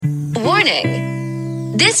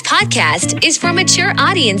Warning! This podcast is for mature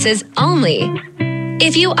audiences only.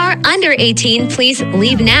 If you are under 18, please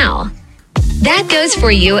leave now. That goes for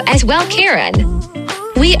you as well, Karen.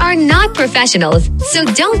 We are not professionals, so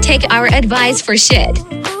don't take our advice for shit.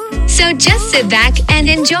 So just sit back and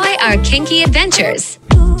enjoy our kinky adventures.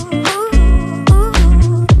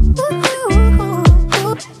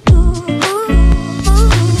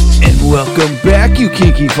 Welcome back, you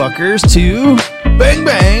kinky fuckers, to Bang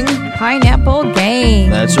Bang Pineapple Gang.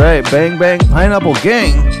 That's right, Bang Bang Pineapple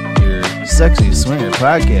Gang, your sexy swinger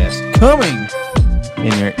podcast coming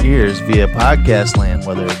in your ears via podcast land,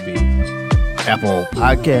 whether it be Apple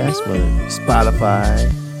Podcasts, whether it be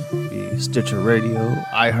Spotify, be Stitcher Radio,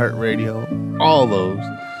 iHeartRadio, all those.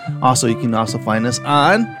 Also, you can also find us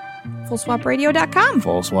on FullSwapRadio.com.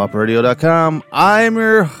 FullSwapRadio.com. I'm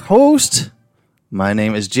your host. My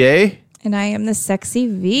name is Jay. And I am the Sexy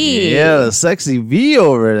V. Yeah, the Sexy V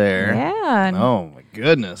over there. Yeah. Oh, my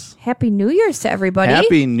goodness. Happy New Year's to everybody.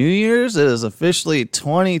 Happy New Year's. It is officially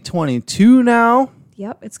 2022 now.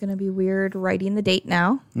 Yep, it's going to be weird writing the date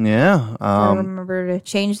now. Yeah. I'll remember to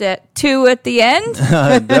change that 2 at the end.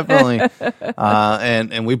 Definitely.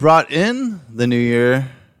 And we brought in the new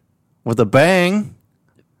year with a bang.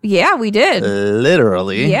 Yeah, we did.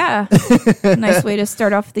 Literally. Yeah. Nice way to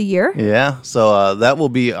start off the year. Yeah. So that will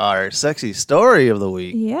be our sexy story of the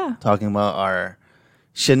week. Yeah. Talking about our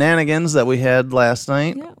shenanigans that we had last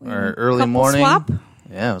night or early morning. Swap.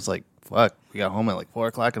 Yeah, it was like, fuck. We got home at like 4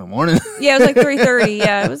 o'clock in the morning. Yeah, it was like 3:30.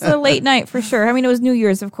 Yeah, it was a late night for sure. I mean, it was New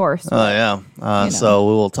Year's, of course. Oh, yeah. So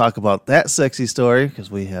we will talk about that sexy story because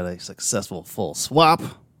we had a successful full swap,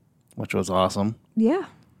 which was awesome. Yeah,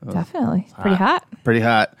 definitely. Pretty hot. Pretty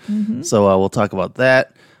hot. Mm-hmm. So we'll talk about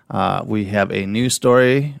that. We have a news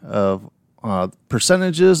story of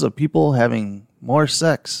percentages of people having more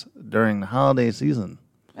sex during the holiday season.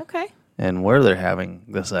 Okay. And where they're having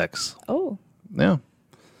the sex. Oh. Yeah.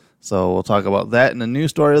 So we'll talk about that in the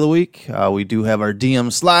news story of the week. We do have our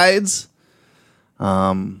DM slides.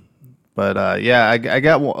 But I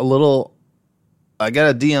got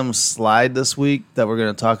a DM slide this week that we're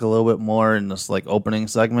going to talk a little bit more in this like opening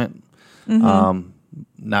segment. Mm-hmm.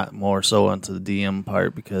 Not more so into the DM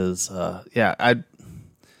part because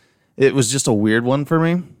it was just a weird one for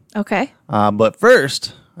me. Okay. But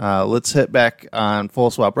first, let's hit back on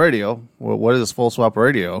Full Swap Radio. What is Full Swap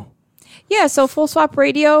Radio? Yeah, so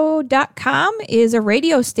FullSwapRadio.com is a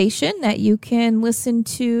radio station that you can listen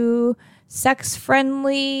to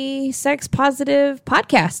sex-friendly, sex-positive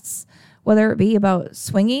podcasts, whether it be about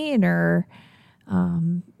swinging or,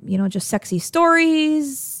 just sexy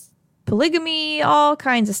stories, polygamy, all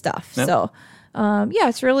kinds of stuff. Yep. So,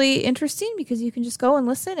 it's really interesting because you can just go and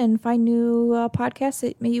listen and find new podcasts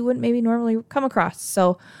that you wouldn't maybe normally come across.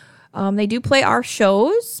 So, they do play our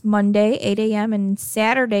shows Monday, 8 a.m. and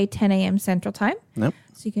Saturday, 10 a.m. Central Time. Yep.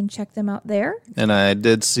 So you can check them out there. And I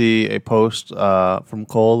did see a post from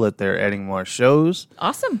Cole that they're adding more shows.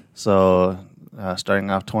 Awesome. So starting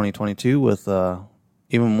off 2022 with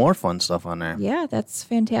even more fun stuff on there. Yeah, that's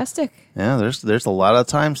fantastic. Yeah, there's a lot of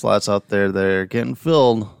time slots out there that are getting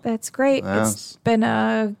filled. That's great. Yeah. It's been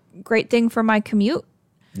a great thing for my commute.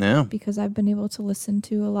 Yeah. Because I've been able to listen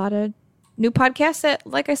to a lot of new podcasts that,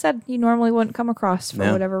 like I said, you normally wouldn't come across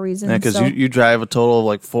for whatever reason. Yeah, because you drive a total of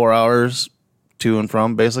like 4 hours to and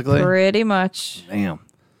from, basically. Pretty much. Damn,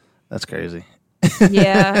 that's crazy.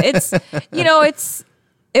 Yeah,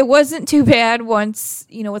 it wasn't too bad once,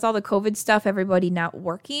 with all the COVID stuff, everybody not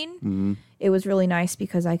working. Mm-hmm. It was really nice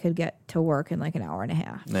because I could get to work in like an hour and a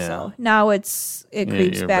half. Yeah. So now it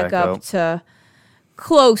creeps back up to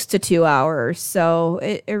close to 2 hours. So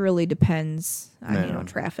it really depends on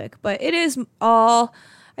traffic, but it is all,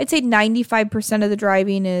 I'd say 95% of the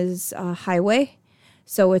driving is highway,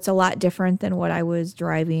 so it's a lot different than what I was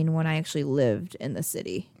driving when I actually lived in the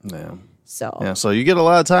city. So you get a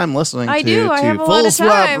lot of time listening to Full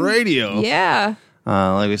Swap Radio. Yeah.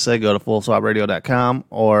 Like we said, go to FullSwapRadio.com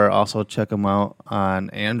or also check them out on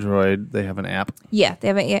Android. They have an app. Yeah, they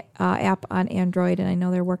have an app on Android, and I know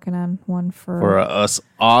they're working on one for us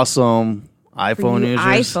awesome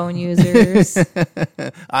iPhone users.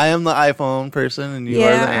 I am the iPhone person, and you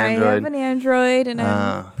are the Android. I have an Android, and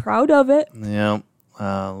I'm proud of it. Yeah,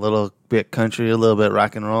 a little bit country, a little bit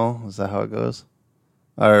rock and roll. Is that how it goes?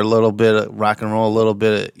 Or a little bit of rock and roll, a little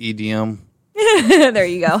bit of EDM. There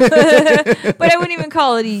you go. But I wouldn't even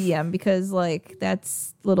call it EDM because,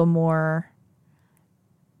 that's a little more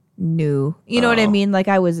new. You know what I mean? Like,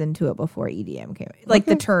 I was into it before EDM came. Like,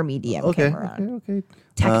 the term EDM came around. Okay.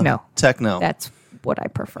 Techno. That's what I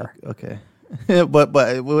prefer. Okay. but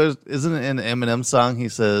isn't it in the Eminem song? He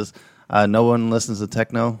says, No one listens to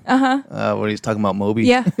techno. When he's talking about Moby.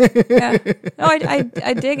 Yeah. Yeah. No,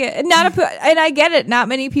 I dig it. And I get it. Not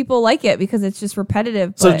many people like it because it's just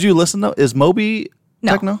repetitive. So but- did you listen to? Is Moby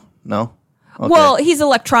No. techno? No. Okay. Well, he's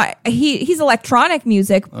he's electronic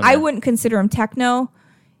music. I wouldn't consider him techno.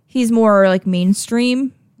 He's more like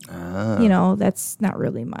mainstream. That's not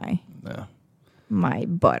really my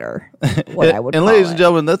butter. What I would and call ladies it. and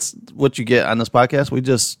gentlemen, that's what you get on this podcast. We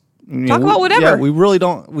just Talk about whatever. Yeah, we really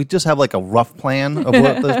don't. We just have like a rough plan of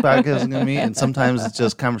what this podcast is going to be, and sometimes it's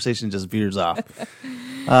just conversation just veers off.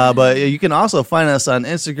 But you can also find us on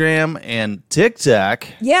Instagram and TikTok.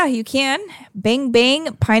 Yeah, you can. Bang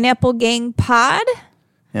Bang Pineapple Gang Pod.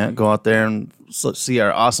 Yeah, go out there and see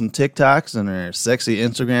our awesome TikToks and our sexy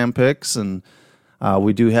Instagram pics. And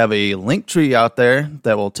we do have a link tree out there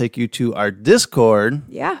that will take you to our Discord.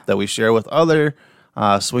 Yeah. That we share with other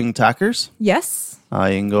swing talkers. Yes. You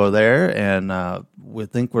can go there, and we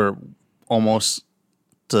think we're almost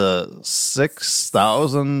to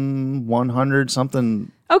 6,100 something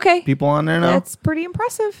Okay. people on there now. That's pretty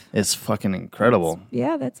impressive. It's fucking incredible.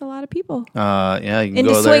 Yeah, that's a lot of people. Yeah, you can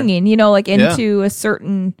Into go there. swinging, into a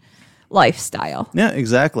certain lifestyle. Yeah,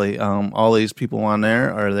 exactly. All these people on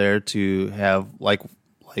there are there to have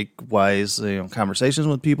likewise conversations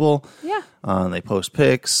with people. Yeah. They post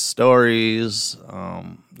pics, stories.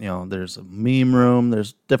 There's a meme room.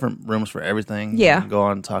 There's different rooms for everything. Yeah. You can go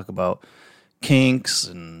on and talk about kinks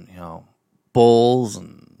and bulls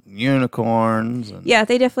and unicorns. And, Yeah,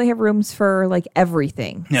 they definitely have rooms for like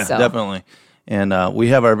everything. yeah, so. definitely. And we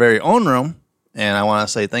have our very own room. And I want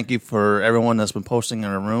to say thank you for everyone that's been posting in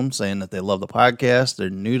our room saying that they love the podcast. They're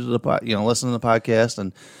new to the listening to the podcast,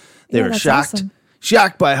 and they Yeah, were that's shocked, awesome.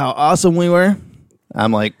 shocked by how awesome we were.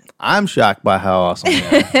 I'm shocked by how awesome we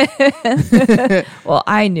are. Well,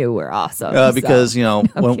 I knew we're awesome. Because so.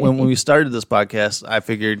 when we started this podcast, I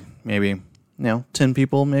figured maybe 10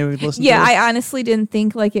 people maybe would listen. Yeah, to I honestly didn't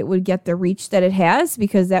think like it would get the reach that it has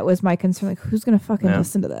because that was my concern. Like, who's gonna fucking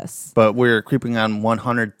listen to this? But we're creeping on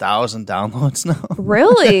 100,000 downloads now.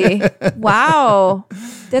 Really? Wow,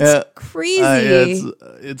 that's crazy.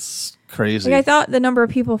 It's crazy. Like, I thought the number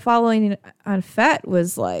of people following on FET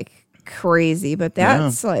was like crazy, but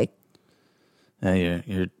that's like yeah,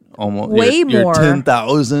 you're almost way you're more.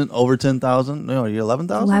 10,000, over 10,000. No, you're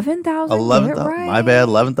 11,000. 11,000. 11,000. Right. My bad.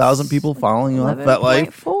 11,000 people following you on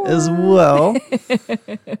FetLife 11.4. as well.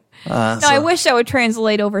 No, I wish that would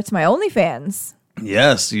translate over to my OnlyFans.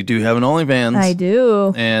 Yes, you do have an OnlyFans. I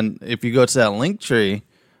do. And if you go to that link tree,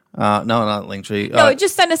 no, not link tree. No,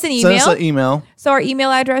 just send us an email. Send us an email. So our email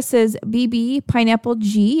address is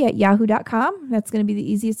bbpineappleg@yahoo.com. That's going to be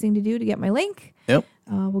the easiest thing to do to get my link. Yep.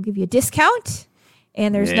 We'll give you a discount.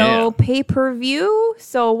 And there's Yeah. no pay-per-view.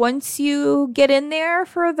 So once you get in there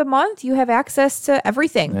for the month, you have access to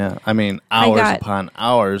everything. Yeah. I mean, hours got- upon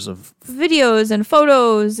hours of. Videos and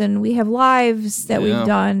photos, and we have lives that Yeah. we've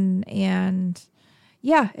done. And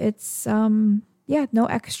yeah, it's no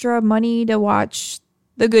extra money to watch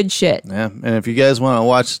the good shit. Yeah. And if you guys want to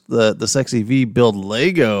watch the Sexy V build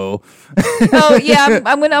Lego Oh yeah,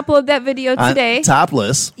 I'm going to upload that video today.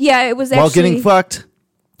 topless Yeah, it was actually while getting fucked.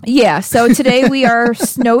 Yeah, so today we are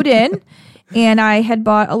snowed in, and I had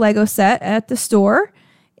bought a Lego set at the store,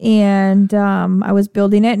 and I was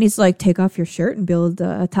building it, and he's like, take off your shirt and build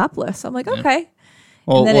a topless. I'm like, okay.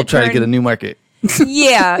 Well, then we'll it try to get a turned- new market.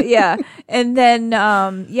 yeah. And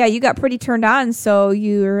then, you got pretty turned on, so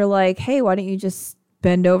you were like, hey, why don't you just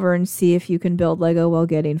bend over and see if you can build Lego while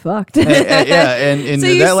getting fucked? Yeah, and So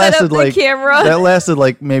you that set lasted up the like camera. that lasted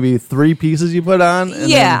like maybe 3 pieces you put on. And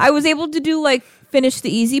Yeah, then- I was able to do like finish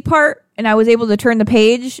the easy part, and I was able to turn the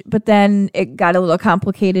page, but then it got a little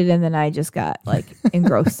complicated, and then I just got like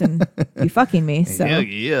engrossed in you fucking me. So,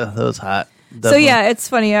 yeah, that was hot. so Definitely. yeah, it's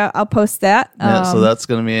funny. I'll post that. Yeah, so that's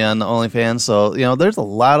going to be on the OnlyFans. So, there's a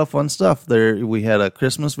lot of fun stuff there. We had a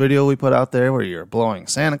Christmas video we put out there where you're blowing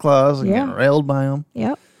Santa Claus and Yeah. getting railed by him.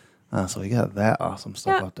 Yep. So we got that awesome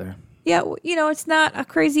stuff Yeah. out there. Yeah, it's not a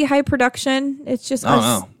crazy high production. It's just Oh,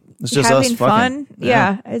 us no. It's just us having fucking. fun.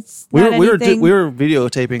 Yeah, it's We not were anything. we were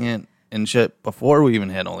videotaping it and shit before we even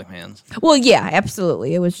had OnlyFans. Well, yeah,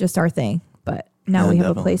 absolutely. It was just our thing, but now Yeah, we have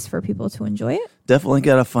definitely. a place for people to enjoy it. Definitely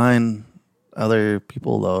got to find other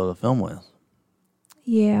people though to film with.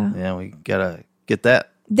 Yeah, Yeah, we got to get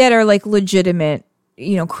that. that are like legitimate,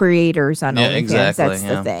 creators on Yeah, OnlyFans. exactly, That's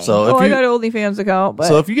yeah. the thing. So if I you- got an OnlyFans account, but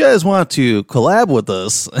So if you guys want to collab with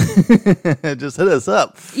us, just hit us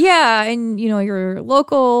up. yeah, and you're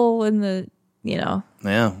local in the Yeah,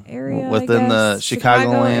 area, I within the guess. Chicagoland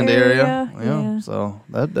Chicago area. area, yeah. So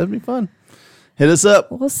that'd be fun. Hit us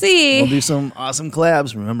up. We'll see. We'll do some awesome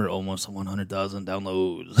collabs. Remember, almost 100,000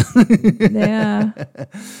 downloads. Yeah.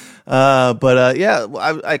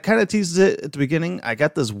 I kind of teased it at the beginning. I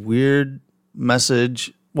got this weird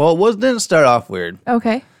message. Well, didn't start off weird.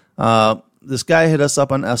 Okay. This guy hit us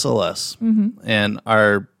up on SLS, and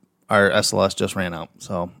our SLS just ran out.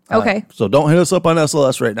 So Okay. So don't hit us up on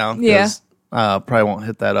SLS right now. Yeah. Probably won't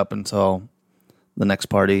hit that up until the next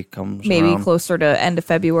party comes. Maybe around. closer to end of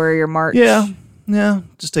February or March. Yeah.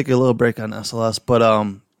 Just take a little break on SLS. But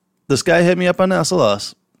this guy hit me up on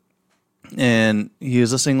SLS, and he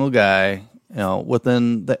is a single guy,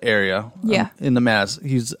 within the area. Yeah. In the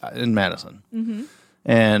he's in Madison.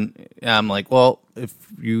 And I'm like, well, if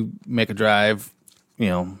you make a drive,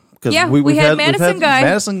 because we had Madison guy.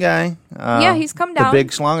 Madison guy. He's come down. The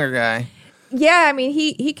big schlonger guy. Yeah, I mean,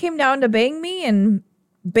 he came down to bang me and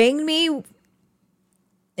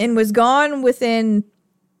was gone within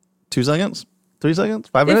 2 seconds, 3 seconds,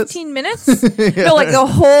 5 minutes, 15 minutes. No, like the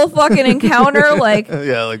whole fucking encounter, like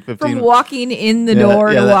yeah, like 15. from walking in the door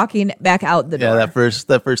to walking back out the door. Yeah,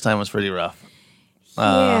 that first time was pretty rough.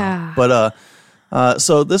 Yeah.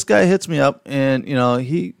 So this guy hits me up, and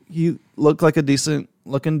he looked like a decent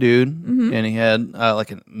looking dude, and he had like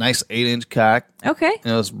a nice 8-inch cock. Okay.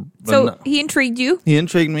 And it was he intrigued you. He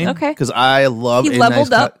intrigued me. Okay. Because I love He a leveled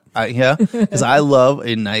nice up. Because I love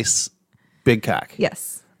a nice big cock.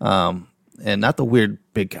 Yes. And not the weird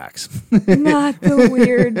big cocks. Not the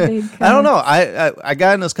weird big cock. I don't know. I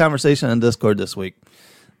got in this conversation on Discord this week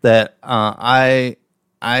that I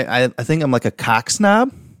think I'm like a cock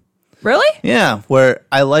snob. Really? Yeah, where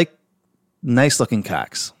I like nice looking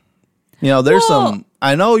cocks. There's some.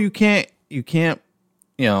 I know you can't.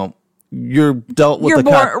 You're dealt with You're the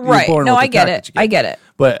born, cock. right. You're born No, with I the get cock it. that you get. I get it.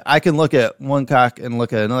 But I can look at one cock and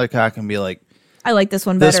look at another cock and be like, I like this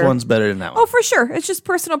one better. this one's better than that one. Oh, for sure. It's just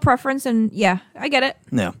personal preference, and yeah, I get it.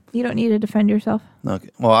 Yeah. You don't need to defend yourself. Okay.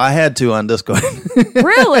 Well, I had to on Discord.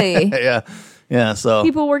 Really? Yeah. Yeah. So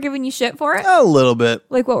People were giving you shit for it? a little bit.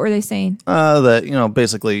 Like, what were they saying? That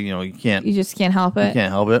basically you can't You just can't help it?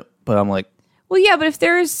 help it. But I'm like, Well, yeah, but if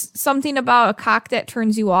there's something about a cock that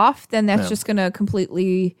turns you off, then that's just going to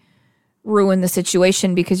completely ruin the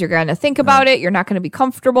situation because you're going to think about it. You're not going to be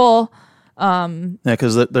comfortable.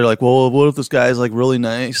 because they're like, well, what if this guy's like really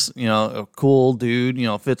nice, a cool dude,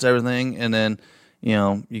 fits everything, and then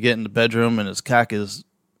you get in the bedroom and his cock is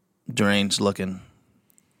deranged looking.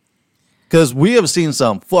 Because we have seen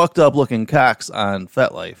some fucked up looking cocks on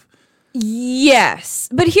FetLife. Yes.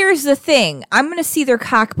 But here's the thing. I'm going to see their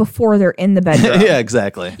cock before they're in the bedroom. Yeah,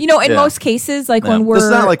 exactly. In most cases, like when we're... It's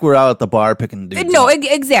not like we're out at the bar picking dudes. No,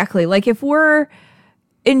 exactly. Like if we're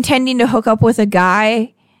intending to hook up with a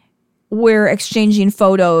guy, we're exchanging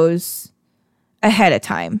photos ahead of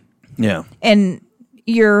time. Yeah. And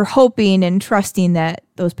you're hoping and trusting that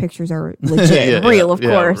those pictures are legit and real, of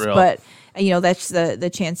course. Real. But, that's the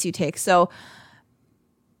chance you take. So,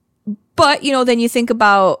 but, then you think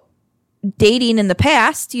about dating in the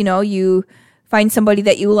past, you find somebody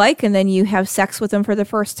that you like and then you have sex with them for the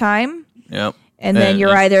first time. Yep. And then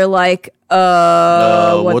you're either like,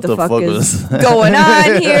 what the fuck is going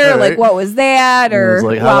on here? Right. Like, what was that? Or,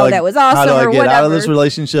 like, wow, that was awesome. How do I or get whatever. out of this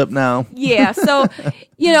relationship now? Yeah. So,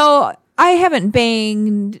 I haven't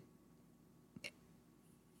banged,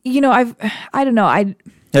 I don't know.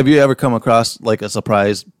 Have you ever come across like a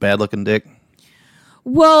surprise bad looking dick?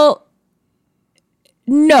 Well,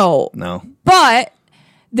 no. No. But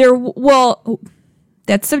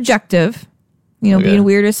that's subjective. Being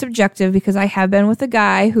weird is subjective because I have been with a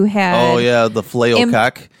guy who had... Oh, yeah, the flail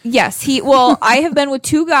cock. Yes. I have been with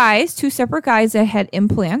two separate guys that had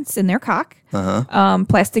implants in their cock. Uh-huh.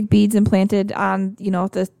 Plastic beads implanted on,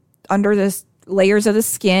 under the layers of the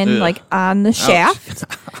skin, like on the shaft.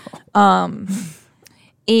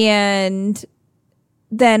 And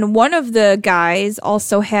then one of the guys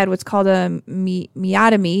also had what's called a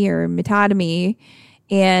myotomy or metotomy.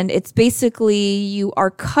 And it's basically you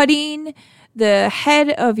are cutting the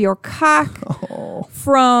head of your cock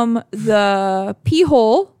from the pee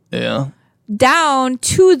hole down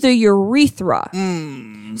to the urethra.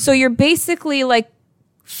 So you're basically like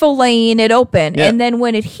filleting it open. Yeah. And then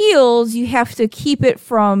when it heals, you have to keep it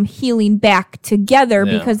from healing back together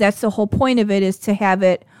because that's the whole point of it is to have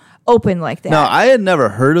it open like that. Now, I had never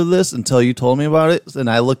heard of this until you told me about it, and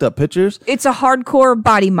I looked up pictures. It's a hardcore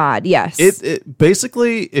body mod, yes. It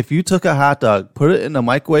basically, if you took a hot dog, put it in the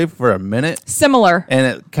microwave for a minute, similar. and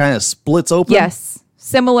it kind of splits open. Yes,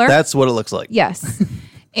 similar. That's what it looks like. Yes.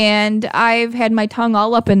 And I've had my tongue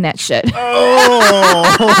all up in that shit. Oh,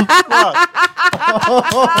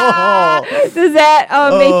 Does that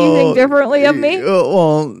make you think differently of me?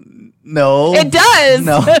 Well, No. It does.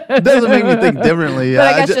 No. It doesn't make me think differently.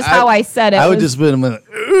 But I guess just how I said it. I would was- just been like,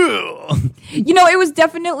 ugh. it was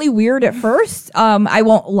definitely weird at first. I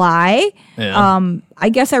won't lie. Yeah. I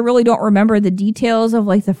guess I really don't remember the details of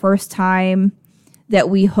like the first time that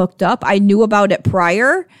we hooked up. I knew about it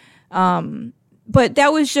prior. But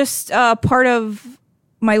that was just part of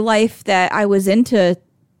my life that I was into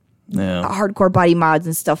Yeah. hardcore body mods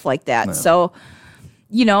and stuff like that. So,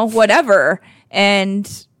 whatever.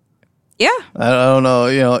 And yeah. I don't know.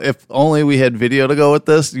 If only we had video to go with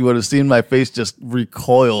this, you would have seen my face just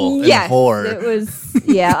recoil in horror. It was,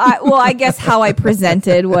 I guess how I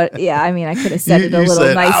presented I could have said it a little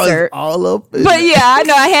said, nicer. I was all up in But it. yeah,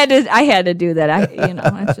 no, I had to do that.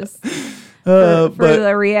 It's just for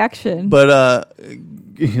the reaction. But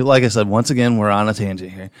like I said, once again, we're on a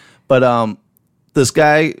tangent here. But this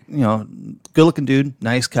guy, good looking dude,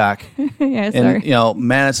 nice cock. yeah, sorry. And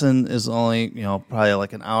Madison is only probably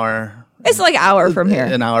like an hour. It's like an hour from here.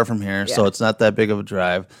 An hour from here, so it's not that big of a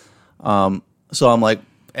drive. So I'm like,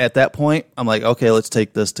 at that point, I'm like, okay, let's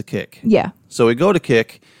take this to Kick. Yeah. So we go to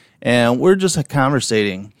Kick, and we're just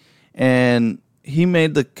conversating, and he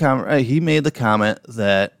made the comment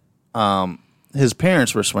that his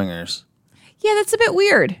parents were swingers, Yeah, that's a bit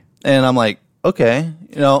weird. and I'm like, okay,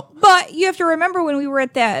 But you have to remember when we were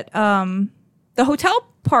at that the hotel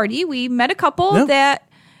party, we met a couple Yeah. that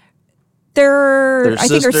I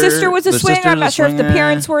think her sister was a their swinger. sister's I'm not a sure if the swinger.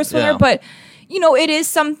 parents were a swinger, Yeah. but it is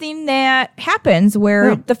something that happens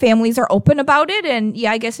where Yeah. the families are open about it. And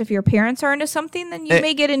I guess if your parents are into something, then you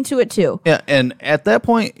may get into it too. Yeah, and at that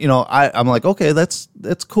point, I'm like, okay, that's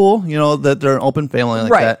cool, that they're an open family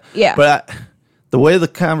like Right, that. yeah. But the way the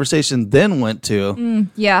conversation then went to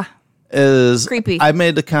Yeah. is Creepy. I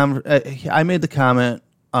made the comment.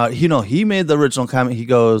 He made the original comment. He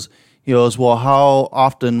goes, well, how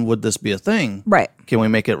often would this be a thing? Right. Can we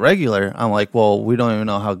make it regular? I'm like, well, we don't even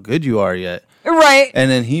know how good you are yet. Right. And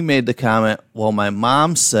then he made the comment, well, my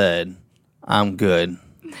mom said I'm good.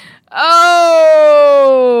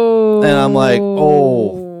 Oh. And I'm like,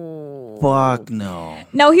 oh, fuck no.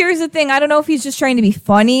 Now, here's the thing. I don't know if he's just trying to be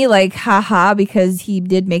funny, like, haha, because he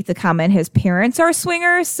did make the comment his parents are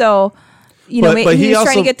swingers. So, But maybe he he was trying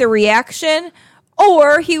also- to get the reaction,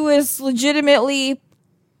 or he was legitimately,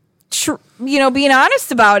 being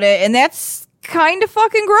honest about it. And that's kind of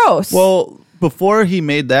fucking gross. Well, before he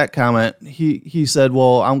made that comment, he said,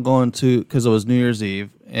 well, I'm going to, because it was New Year's Eve.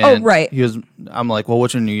 And right. I'm like, well,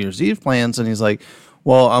 what's your New Year's Eve plans? And he's like,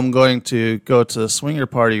 well, I'm going to go to a swinger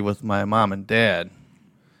party with my mom and dad.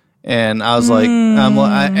 And I was like,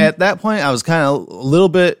 at that point, I was kind of a little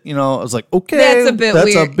bit, I was like, okay, That's a bit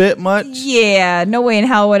weird. a bit much. Yeah, no way in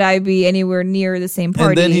hell would I be anywhere near the same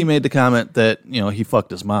party. And then he made the comment that, he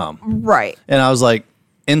fucked his mom. Right. And I was like,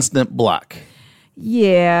 instant block.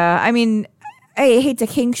 Yeah, I mean, I hate to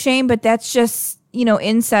kink shame, but that's just,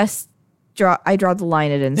 incest. I draw the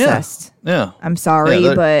line at incest. Yeah. I'm sorry,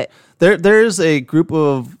 Yeah, but There's a group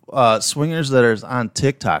of swingers that are on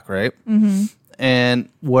TikTok, right? Mm-hmm. And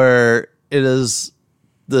where it is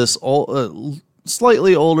this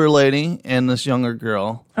slightly older lady and this younger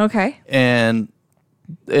girl, okay. and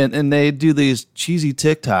they do these cheesy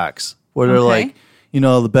TikToks where they're Okay. like,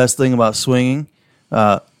 the best thing about swinging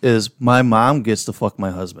is my mom gets to fuck my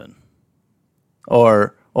husband,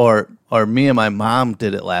 or me and my mom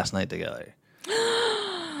did it last night together.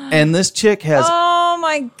 And this chick has Oh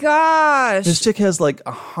my gosh. This chick has like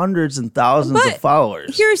hundreds and thousands But of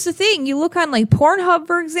followers. Here's the thing. You look on like Pornhub,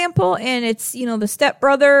 for example, and it's, the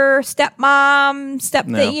stepbrother, stepmom,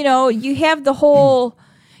 No. you have the whole,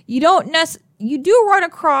 you do run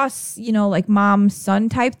across, like mom, son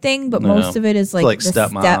type thing, but No. most of it is like, It's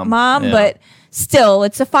like the stepmom. Yeah. but still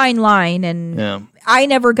it's a fine line. And Yeah. I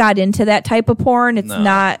never got into that type of porn. It's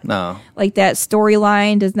not No. like that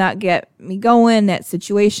storyline does not get me going. That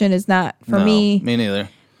situation is not for No, me. Me neither.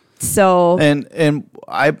 So And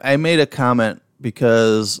I made a comment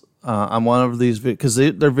because on one of these because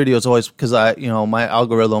their videos always because my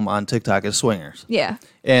algorithm on TikTok is swingers, yeah.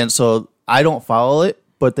 and so I don't follow it,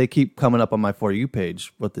 but they keep coming up on my For You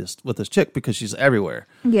page with this chick because she's everywhere.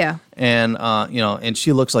 Yeah. And and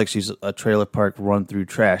she looks like she's a trailer park run through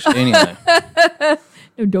trash anyway.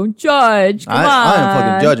 No, don't judge. Come on. I am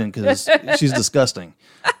fucking judging because she's disgusting.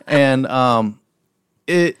 And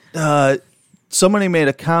somebody made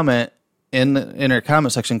a comment in her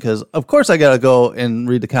comment section because of course I gotta go and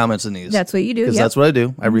read the comments in these. That's what you do. Because Yep. that's what I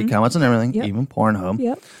do. I read comments on everything, Yep. even Pornhub.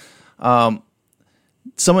 Yep.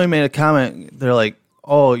 Somebody made a comment. They're like,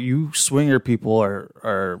 "Oh, you swinger people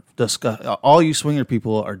are disgust. All you swinger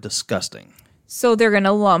people are disgusting." So they're going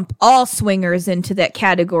to lump all swingers into that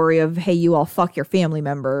category of, hey, you all fuck your family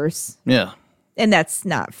members. Yeah. And that's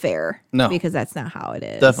not fair. No. Because that's not how it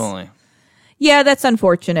is. Definitely. Yeah, that's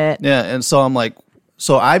unfortunate. Yeah, and so I'm like,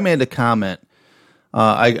 so I made a comment.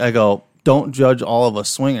 I go, don't judge all of us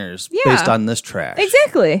swingers based on this trash.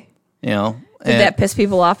 Exactly. You know? Did that piss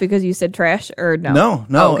people off because you said trash or no? No.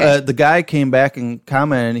 Oh, okay. The guy came back and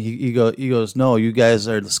commented. He goes, no, you guys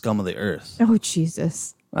are the scum of the earth. Oh,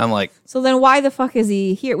 Jesus. I'm like, so then why the fuck is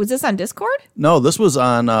he here? Was this on Discord? no, this was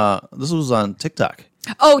on TikTok.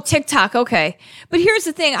 Oh, TikTok. Okay. But here's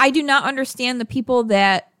the thing. I do not understand the people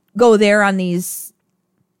that go there on these,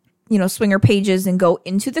 swinger pages and go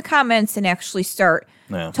into the comments and actually start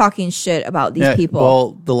talking shit about these people.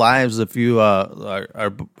 Well, the lives, if you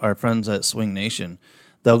our friends at Swing Nation,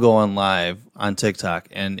 they'll go on live on TikTok.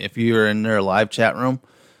 And if you're in their live chat room,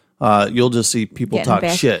 you'll just see people talk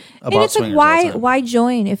shit about and it's swingers. Like, why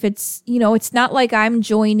join if it's, it's not like I'm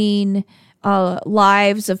joining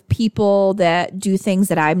lives of people that do things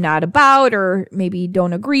that I'm not about or maybe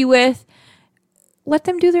don't agree with. Let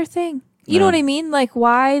them do their thing. You know what I mean? Like,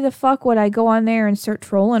 why the fuck would I go on there and start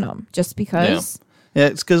trolling them just because? Yeah,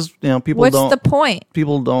 it's because, people What's the point?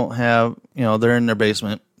 People don't have, they're in their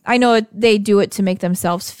basement. I know they do it to make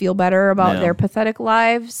themselves feel better about their pathetic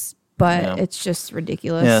lives, but it's just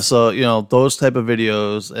ridiculous. Yeah, so, those type of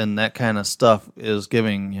videos and that kind of stuff is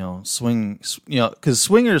giving, because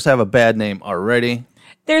swingers have a bad name already.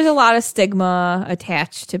 There's a lot of stigma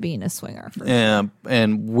attached to being a swinger.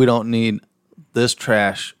 And we don't need this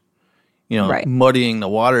trash, muddying the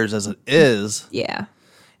waters as it is. Yeah.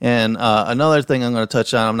 And another thing I'm going to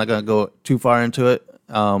touch on, I'm not going to go too far into it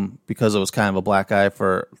because it was kind of a black eye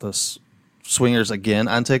for the swingers again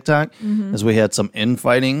on TikTok, as we had some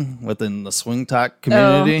infighting within the swing talk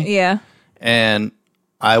community. Oh, yeah. And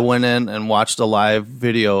I went in and watched a live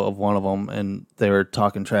video of one of them, and they were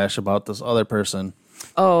talking trash about this other person.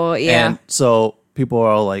 Oh, yeah. And so people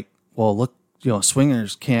are all like, well, look,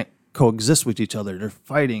 swingers can't coexist with each other. They're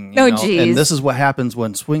fighting. Geez. And this is what happens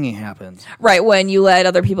when swinging happens. Right, when you let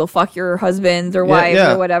other people fuck your husbands or wives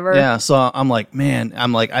or whatever. Yeah, so I'm like, man, I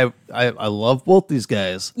love both these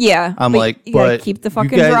guys. Yeah. I'm like, you gotta keep the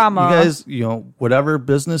fucking drama. You guys, whatever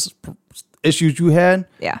business issues you had,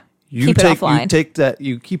 keep it offline.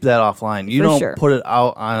 You keep that offline. You don't put it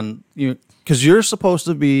out on you. Because you're supposed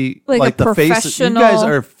to be like the face. You guys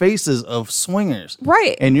are faces of swingers.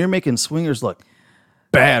 Right. And you're making swingers look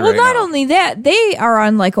bad well, not only that, they are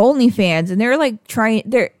on like OnlyFans and they're like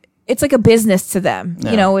it's like a business to them.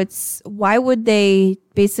 Yeah. Why would they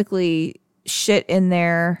basically shit in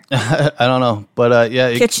their I don't know, but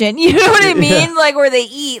kitchen? You know what I mean? Yeah. Like where they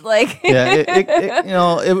eat. Like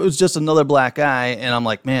it was just another black eye, and I'm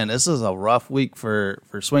like, man, this is a rough week for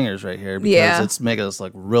swingers right here because it's making us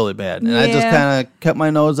look really bad. And I just kind of kept my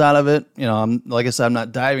nose out of it. I'm like I said, I'm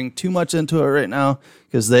not diving too much into it right now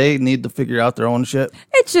because they need to figure out their own shit.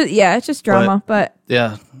 It's just drama, but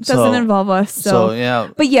it doesn't involve us. So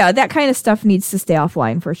but that kind of stuff needs to stay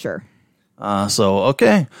offline for sure.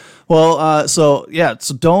 Okay. Well, so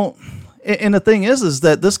don't. And the thing is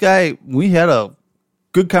that this guy, we had a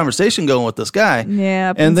good conversation going with this guy.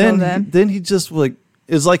 Yeah. And then he just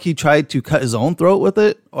it's like he tried to cut his own throat with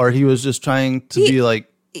it, or he was just trying to be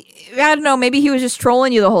like, I don't know. Maybe he was just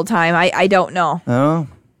trolling you the whole time. I don't know. Oh,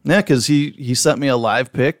 yeah. Cause he sent me a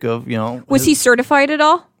live pic of, was he certified at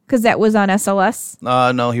all? Because that was on SLS?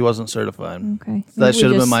 No, he wasn't certified. Okay. That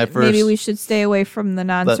should have been my first. Maybe we should stay away from the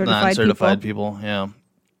non-certified people. Yeah.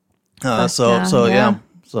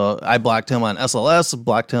 So I blocked him on SLS,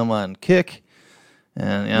 blocked him on Kick.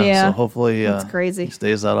 And so hopefully that's crazy. He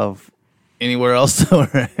stays out of anywhere else that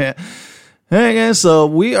we're at. All right, guys. So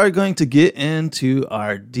we are going to get into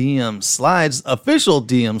our DM slides, official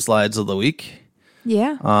DM slides of the week.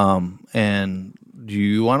 Yeah. And do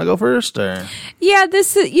you want to go first, or? Yeah,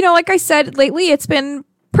 this is, like I said, lately it's been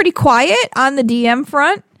pretty quiet on the DM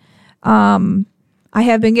front. I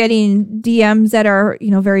have been getting DMs that are,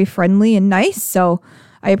 very friendly and nice, so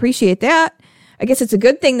I appreciate that. I guess it's a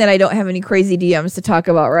good thing that I don't have any crazy DMs to talk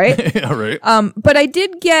about, right? Yeah, right. But I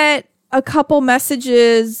did get a couple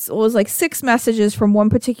messages. It was like 6 messages from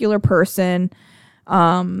one particular person.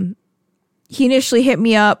 He initially hit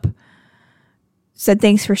me up, said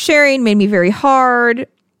thanks for sharing, made me very hard.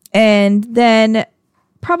 And then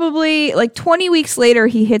probably like 20 weeks later,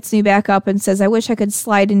 he hits me back up and says, I wish I could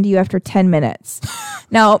slide into you after 10 minutes.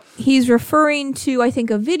 Now, he's referring to, I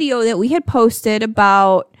think, a video that we had posted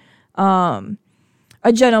about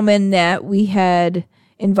a gentleman that we had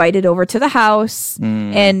invited over to the house.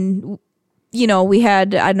 And, we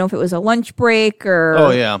had, I don't know if it was a lunch break or,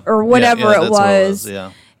 or whatever it was.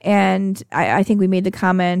 Yeah. And I think we made the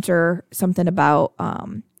comment or something about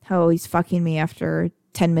how he's fucking me after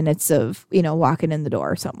 10 minutes of, walking in the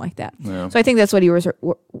door or something like that. Yeah. So I think that's what he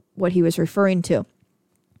was referring to.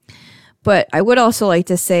 But I would also like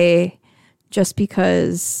to say, just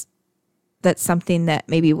because that's something that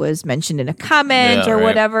maybe was mentioned in a comment or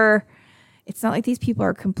whatever, it's not like these people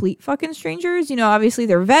are complete fucking strangers. Obviously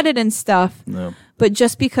they're vetted and stuff. No. But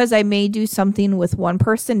just because I may do something with one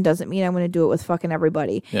person doesn't mean I'm going to do it with fucking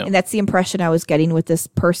everybody. Yeah. And that's the impression I was getting with this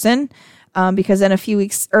person. Because then a few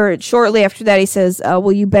weeks or shortly after that, he says,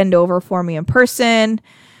 will you bend over for me in person?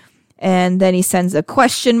 And then he sends a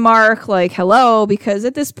question mark like, hello, because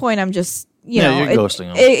at this point I'm just, you're ghosting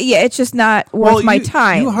him. It's just not worth my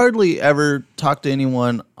time. You hardly ever talk to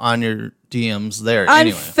anyone on your DMs there On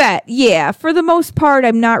anyway. FET, yeah. For the most part,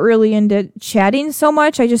 I'm not really into chatting so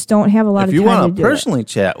much. I just don't have a lot of time to do it. If you want to personally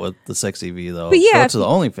chat with the Sexy V, though, but yeah, go to the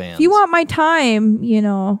OnlyFans. If you want my time,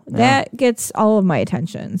 that gets all of my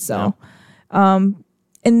attention. So, and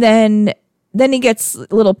then he gets a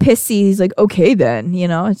little pissy. He's like, okay, then,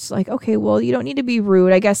 it's like, okay, well, you don't need to be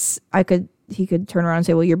rude. I guess he could turn around and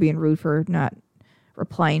say, well, you're being rude for not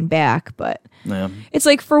replying back. But it's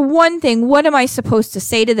like, for one thing, what am I supposed to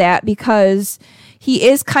say to that? Because he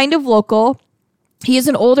is kind of local. He is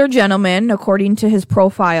an older gentleman, according to his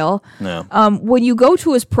profile. When you go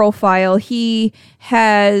to his profile, he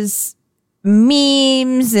has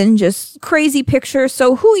memes and just crazy pictures.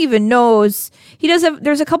 So who even knows?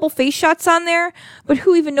 There's a couple face shots on there, but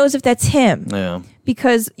who even knows if that's him? Yeah.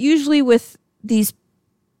 Because usually with these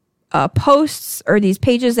posts or these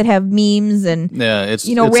pages that have memes and it's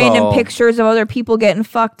random all pictures of other people getting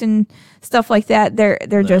fucked and stuff like that,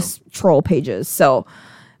 they're just troll pages. So,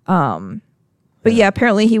 but yeah,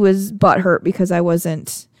 apparently he was butthurt because I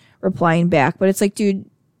wasn't replying back. But it's like, dude,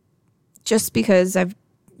 just because I've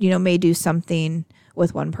may do something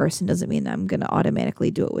with one person doesn't mean that I'm going to automatically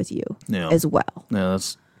do it with you as well. Yeah,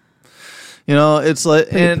 that's it's like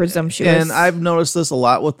pretty presumptuous. And I've noticed this a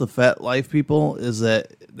lot with the Fat Life people is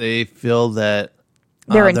that they feel that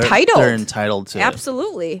they're entitled. They're entitled to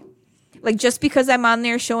absolutely. Like, just because I'm on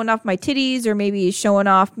there showing off my titties or maybe showing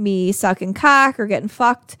off me sucking cock or getting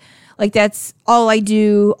fucked, like that's all I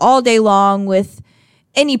do all day long with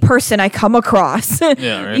any person I come across.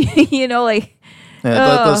 Yeah, right.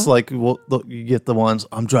 That's like you get the ones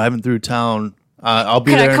I'm driving through town. I'll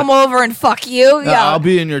be there. Can I come over and fuck you? Yeah, I'll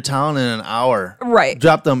be in your town in an hour. Right.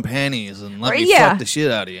 Drop them panties and let me fuck the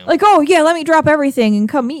shit out of you. Like, oh yeah, let me drop everything and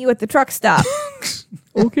come meet you at the truck stop.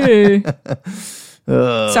 Okay.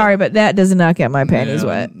 Sorry, but that does not get my panties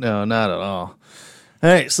wet. No, not at all. All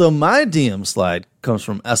right, so my DM slide comes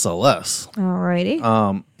from SLS.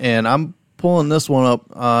 Alrighty. And I'm pulling this one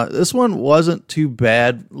up. This one wasn't too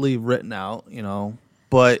badly written out,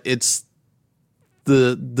 but it's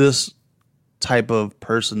this type of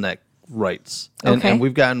person that writes. And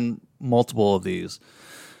we've gotten multiple of these.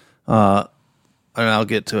 And I'll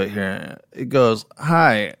get to it here. It goes,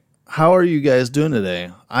 "Hi, how are you guys doing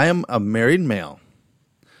today? I am a married male.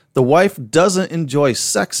 The wife doesn't enjoy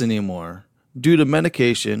sex anymore due to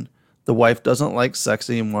medication. The wife doesn't like sex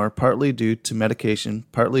anymore, partly due to medication,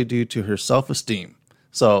 partly due to her self-esteem."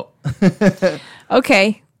 So,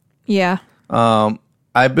 okay. Yeah.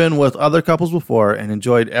 I've been with other couples before and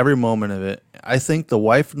enjoyed every moment of it. I think the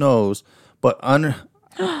wife knows, but I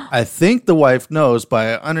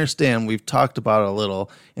understand we've talked about it a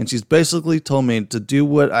little, and she's basically told me to do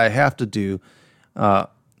what I have to do. And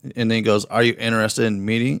then he goes, "Are you interested in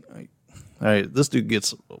meeting?" All right, this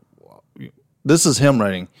is him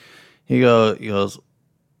writing. He goes,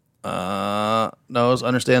 knows,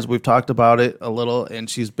 understands we've talked about it a little, and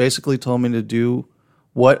she's basically told me to do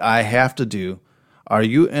what I have to do. Are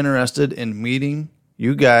you interested in meeting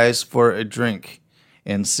you guys for a drink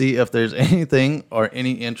and see if there's anything or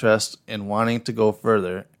any interest in wanting to go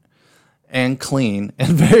further? And clean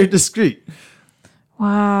and very discreet.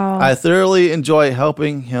 Wow. I thoroughly enjoy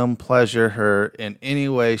helping him pleasure her in any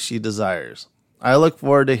way she desires. I look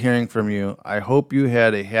forward to hearing from you. I hope you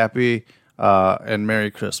had a happy and Merry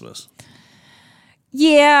Christmas.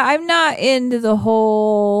 Yeah, I'm not into the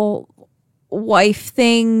whole wife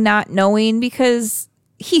thing, not knowing, because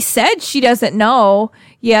he said she doesn't know.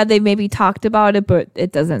 Yeah, they maybe talked about it, but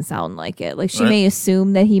it doesn't sound like it. Like, she may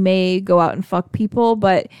assume that he may go out and fuck people,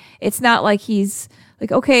 but it's not like he's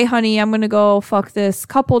like, okay, honey, I'm going to go fuck this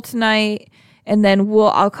couple tonight, and then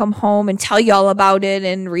I'll come home and tell you all about it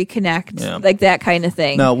and reconnect, like that kind of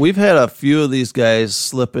thing. Now, we've had a few of these guys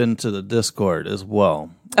slip into the Discord as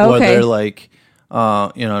well, okay, where they're like,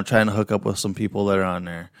 trying to hook up with some people that are on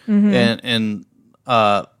there, and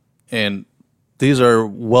these are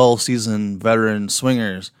well-seasoned veteran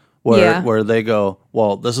swingers where they go,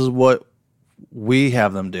 well, this is what we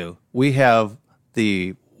have them do. We have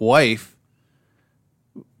the wife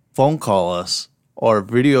phone call us or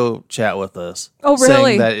video chat with us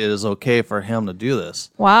saying that it is okay for him to do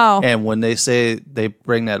this. Wow. And when they say they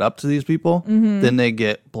bring that up to these people, then they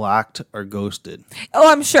get blocked or ghosted.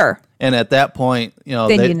 Oh, I'm sure. And at that point,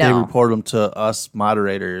 they report them to us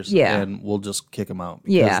moderators, and we'll just kick them out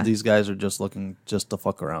because these guys are just looking just to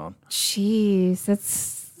fuck around. Jeez,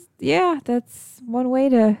 that's one way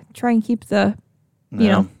to try and keep the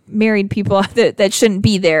married people that shouldn't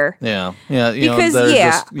be there. Yeah. Because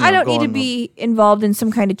I don't need to be involved in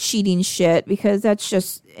some kind of cheating shit because that's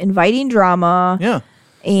just inviting drama. Yeah.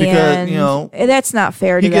 And because, that's not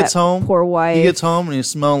fair to that poor wife. He gets home and he's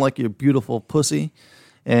smelling like your beautiful pussy.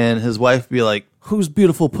 And his wife be like, whose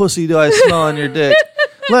beautiful pussy do I smell on your dick?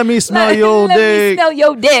 Let me smell your dick. Let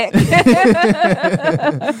me smell your dick.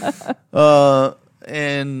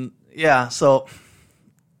 And yeah, so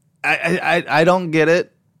I don't get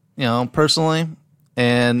it, personally.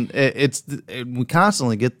 And we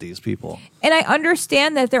constantly get these people. And I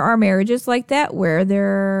understand that there are marriages like that where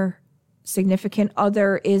their significant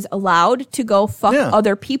other is allowed to go fuck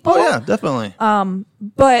other people. Oh, yeah, definitely.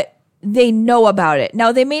 But they know about it.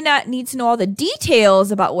 Now, they may not need to know all the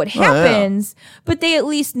details about what happens, but they at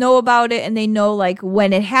least know about it and they know, like,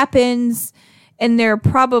 when it happens, and they're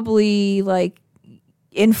probably, like,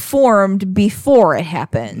 informed before it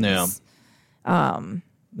happens. Yeah.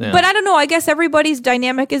 But I don't know. I guess everybody's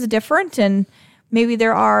dynamic is different, and maybe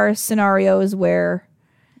there are scenarios where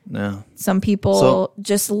some people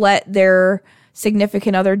just let their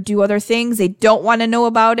significant other do other things. They don't want to know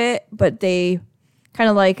about it, but they kind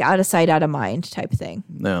of like out of sight, out of mind type thing.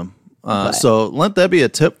 Yeah. So let that be a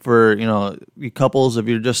tip for, you couples. If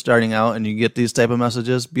you're just starting out and you get these type of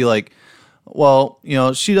messages, be like, well,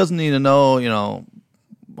 she doesn't need to know,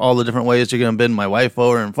 all the different ways you're going to bend my wife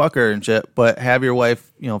over and fuck her and shit, but have your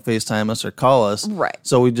wife, FaceTime us or call us. Right.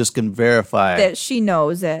 So we just can verify that she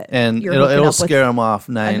knows it. And it'll scare them off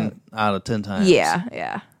 9 out of 10 times. Yeah.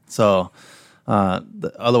 Yeah. So,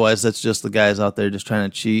 otherwise that's just the guys out there just trying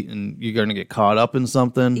to cheat, and you're going to get caught up in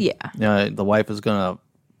something. Yeah. The wife is going to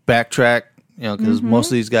backtrack, because most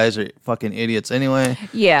of these guys are fucking idiots anyway.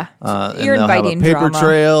 Yeah. You're inviting have a paper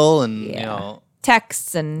trail and,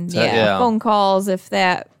 texts and phone calls, if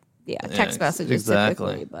that, text messages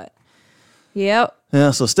typically, but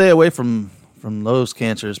so stay away from those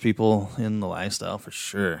cancerous people in the lifestyle for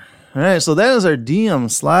sure. All right, so that is our DM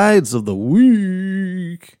slides of the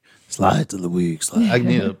week. Slides of the week. I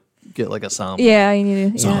need to get like a sound. Yeah, you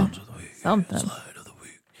need to. Sounds of the week. Something. Slide of the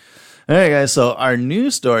week. All right, guys. So our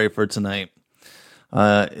news story for tonight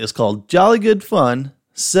is called "Jolly Good Fun."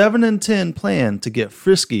 7 in 10 plan to get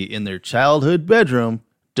frisky in their childhood bedroom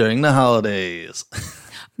during the holidays.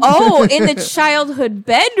 Oh, in the childhood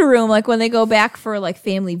bedroom, like when they go back for like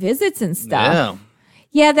family visits and stuff.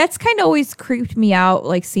 Yeah, that's kind of always creeped me out,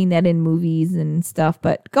 like seeing that in movies and stuff.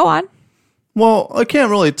 But go on. Well, I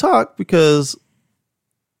can't really talk because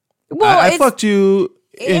I fucked you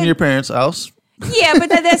in your parents' house. Yeah, but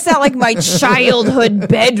that's not like my childhood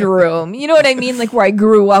bedroom. You know what I mean? Like where I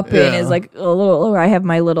grew up in is like a little, I have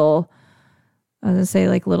my little, I was going to say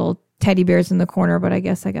like little teddy bears in the corner, but I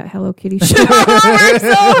guess I got Hello Kitty shit all over, so.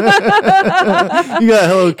 You got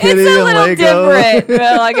Hello Kitty and Lego. It's a little different.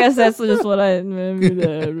 Well, I guess that's just what I...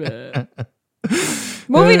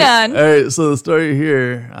 Moving on. All right, so the story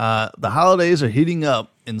here, the holidays are heating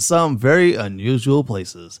up in some very unusual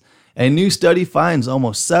places. A new study finds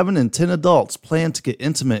almost 7 in 10 adults plan to get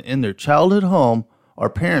intimate in their childhood home or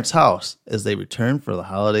parents' house as they return for the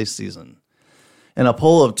holiday season. In a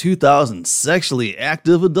poll of 2,000 sexually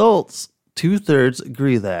active adults, 2/3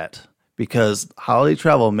 agree that because holiday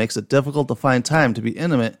travel makes it difficult to find time to be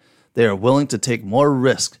intimate, they are willing to take more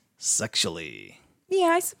risk sexually. Yeah,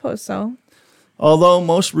 I suppose so. Although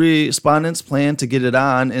most respondents plan to get it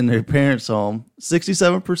on in their parents' home,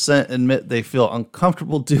 67% admit they feel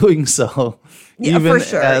uncomfortable doing so, even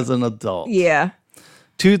as an adult. Yeah.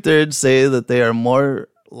 2/3 say that they are more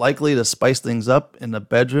likely to spice things up in the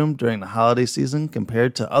bedroom during the holiday season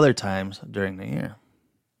compared to other times during the year.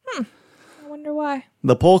 I wonder why.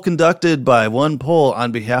 The poll, conducted by One Poll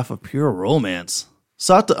on behalf of Pure Romance,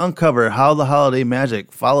 sought to uncover how the holiday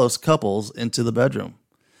magic follows couples into the bedroom.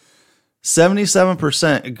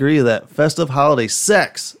 77% agree that festive holiday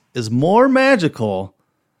sex is more magical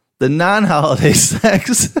than non-holiday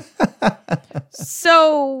sex.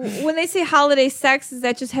 So when they say holiday sex, is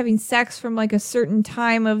that just having sex from like a certain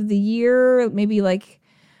time of the year? Maybe like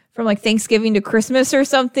from like Thanksgiving to Christmas or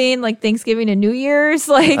something, like Thanksgiving to New Year's.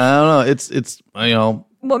 Like, I don't know. It's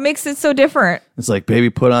what makes it so different? it's like, baby,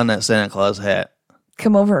 put on that Santa Claus hat.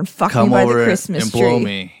 Come over and fuck me Come by the over Christmas and tree. blow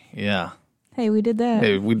me. Yeah. Hey, we did that.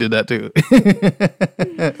 Hey, we did that too.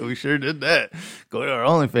 We sure did that. Go to our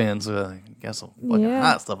OnlyFans. Got some fucking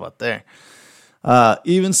hot stuff out there.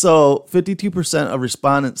 Even so, 52% of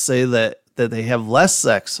respondents say that they have less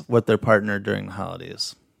sex with their partner during the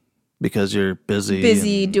holidays because you're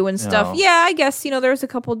busy and, doing stuff. Yeah, I guess, there was a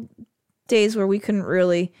couple days where we couldn't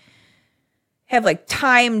really have like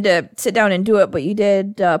time to sit down and do it, but you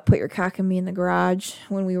did put your cock and me in the garage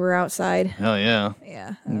when we were outside. Hell yeah.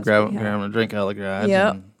 Yeah. Grab a drink out of the garage.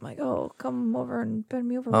 Yep. And, Like, oh, come over and bend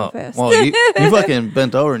me over real fast. well, you fucking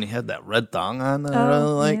bent over and you had that red thong on that I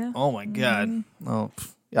really like. Yeah. Oh my God. Oh,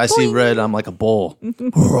 I see red. I'm like a bull.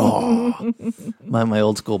 my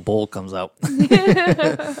old school bull comes out.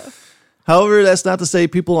 However, that's not to say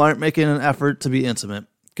people aren't making an effort to be intimate.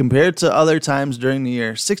 Compared to other times during the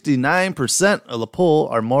year, 69% of the poll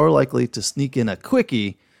are more likely to sneak in a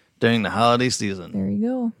quickie during the holiday season. There you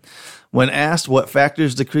go. When asked what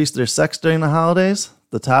factors decrease their sex during the holidays,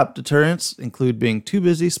 the top deterrents include being too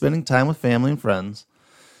busy spending time with family and friends,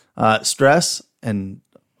 stress, and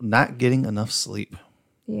not getting enough sleep.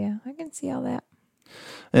 Yeah, I can see all that.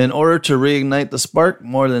 In order to reignite the spark,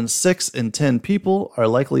 more than 6 in 10 people are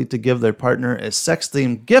likely to give their partner a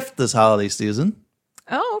sex-themed gift this holiday season.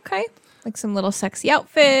 Oh, okay. Like some little sexy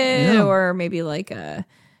outfit or maybe like a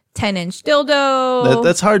 10-inch dildo.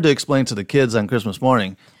 That's hard to explain to the kids on Christmas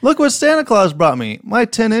morning. Look what Santa Claus brought me, my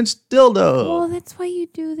 10-inch dildo. Well, that's why you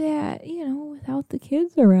do that, without the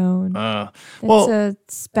kids around. That's a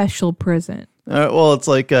special present. Well, it's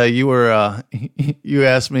like you were, you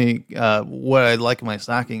asked me what I'd like in my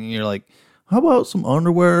stocking, and you're like, how about some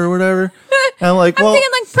underwear or whatever? And I'm like, well, I'm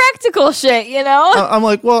thinking like practical shit, I'm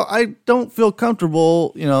like, well, I don't feel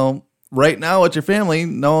comfortable, right now with your family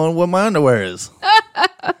knowing what my underwear is.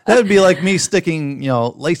 That'd be like me sticking,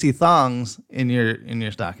 lacy thongs in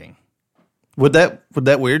your stocking. Would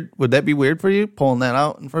that be weird for you, pulling that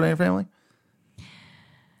out in front of your family?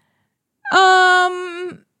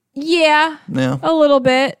 Yeah, Yeah. a little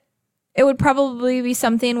bit. It would probably be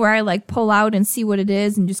something where I like pull out and see what it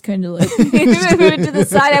is and just kind of like move it to the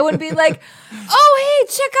side. I wouldn't be like, oh, hey,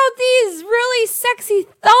 check out these really sexy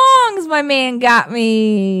thongs my man got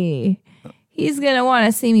me. He's going to want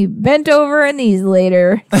to see me bent over in these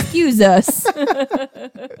later. Excuse us.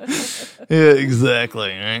 Yeah, exactly,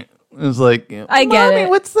 right? It's like, I get Mommy, it.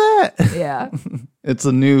 what's that? Yeah. It's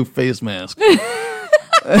a new face mask.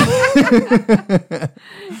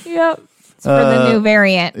 Yep. It's for the new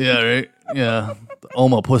variant. Yeah, right? Yeah. The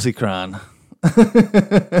Oma Pussycron.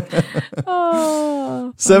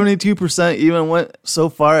 Oh. 72% even went so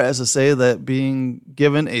far as to say that being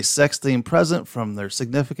given a sex-themed present from their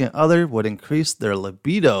significant other would increase their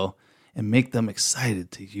libido and make them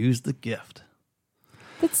excited to use the gift.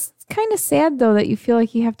 It's kind of sad, though, that you feel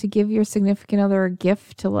like you have to give your significant other a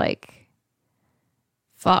gift to, like,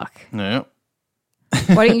 fuck. Yeah.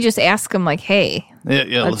 Why don't you just ask them, like, hey,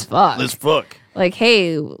 Yeah, let's fuck. Let's fuck. Like,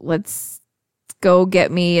 hey, let's go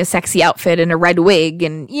get me a sexy outfit and a red wig.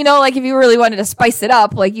 And, like, if you really wanted to spice it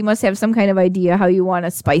up, like, you must have some kind of idea how you want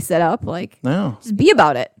to spice it up. Like, No. just be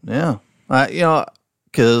about it. Yeah.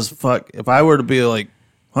 Because fuck, if I were to be like,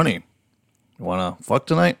 honey, you want to fuck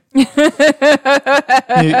tonight? you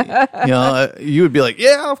would be like,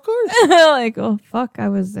 yeah, of course. Like, oh, fuck, I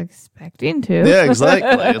was expecting to. Yeah,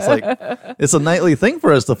 exactly. It's like, it's a nightly thing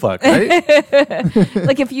for us to fuck, right?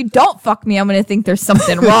 Like, if you don't fuck me, I'm going to think there's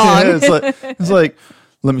something wrong. Yeah, it's like,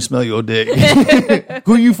 let me smell your dick.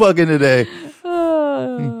 Who you fucking today?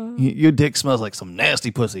 Your dick smells like some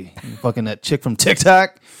nasty pussy. You fucking that chick from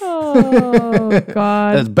TikTok Oh,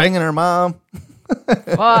 God. that's banging her mom.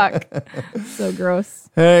 Fuck. So gross.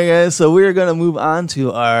 All right, guys. So we're going to move on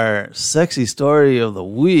to our sexy story of the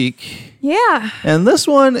week. Yeah. And this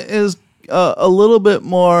one is a little bit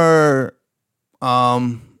more,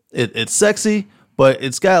 it's sexy, but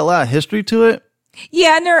it's got a lot of history to it.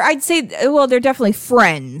 Yeah, and I'd say, they're definitely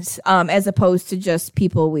friends, as opposed to just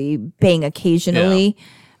people we bang occasionally.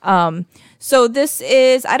 So this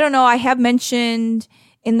is, I don't know, I have mentioned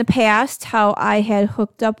in the past how I had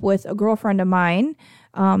hooked up with a girlfriend of mine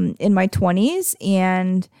in my 20s,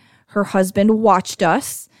 and her husband watched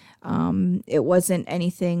us. It wasn't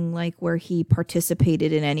anything like where he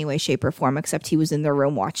participated in any way, shape, or form, except he was in the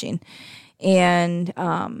room watching. And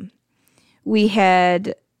we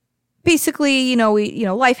had basically,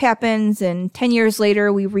 life happens, and 10 years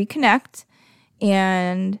later we reconnect,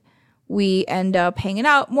 and we end up hanging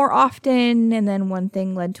out more often, and then one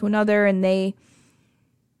thing led to another, and they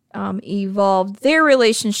evolved their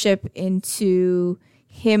relationship into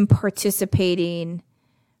him participating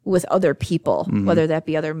with other people, whether that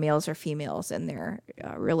be other males or females in their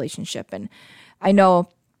relationship. And I know,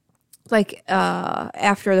 like,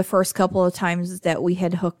 after the first couple of times that we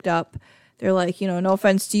had hooked up, they're like, no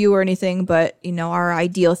offense to you or anything, but, our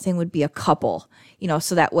ideal thing would be a couple,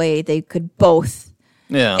 so that way they could both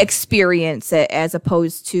experience it as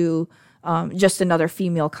opposed to just another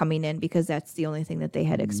female coming in, because that's the only thing that they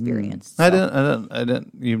had experienced. So. I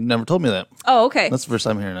didn't. You've never told me that. Oh, okay. That's the first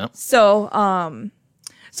time hearing it. So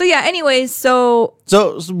yeah. Anyways, so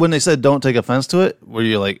when they said don't take offense to it, were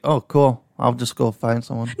you like, oh, cool, I'll just go find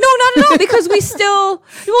someone? No, not at all. Because we still.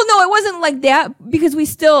 Well, no, it wasn't like that. Because we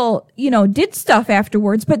still, did stuff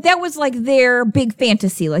afterwards. But that was like their big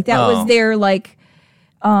fantasy. Like that was their like.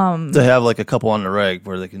 To have like a couple on the reg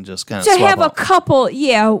where they can just kind of to swap have out. a couple,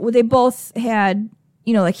 they both had,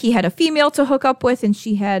 like he had a female to hook up with and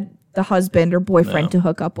she had the husband or boyfriend to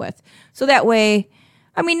hook up with. So that way,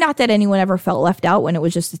 I mean, not that anyone ever felt left out when it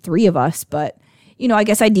was just the three of us, but I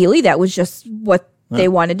guess ideally that was just what they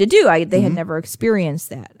wanted to do. They had never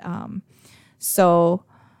experienced that. So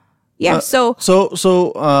yeah, so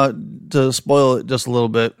to spoil it just a little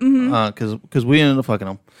bit, because we ended up fucking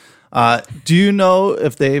them. Do you know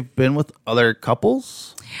if they've been with other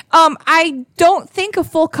couples? I don't think a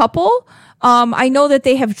full couple. I know that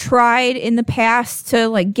they have tried in the past to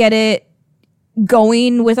like get it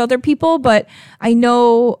going with other people, but I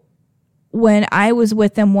know when I was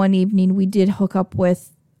with them one evening, we did hook up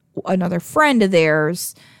with another friend of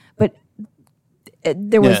theirs, but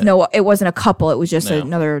there was it wasn't a couple. It was just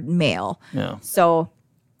another male. Yeah. So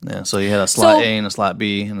you had a slot A and a slot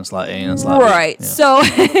B and a slot A and a slot B. Right.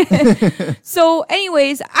 Yeah. So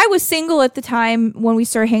anyways, I was single at the time when we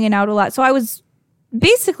started hanging out a lot. So I was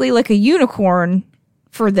basically like a unicorn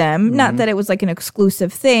for them. Not that it was like an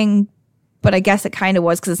exclusive thing, but I guess it kind of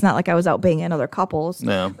was, because it's not like I was out banging other couples.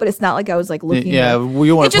 No. But it's not like I was like looking. Yeah,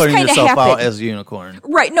 you weren't putting yourself out as a unicorn.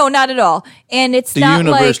 Right. No, not at all. And it's the not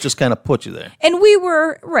universe like, just kind of put you there. And we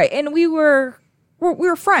were we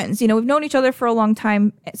were friends, we've known each other for a long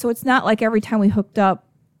time. So it's not like every time we hooked up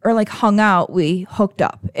or like hung out, we hooked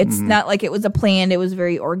up. It's not like it was a planned, it was a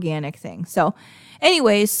very organic thing. So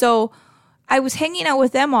anyways, so I was hanging out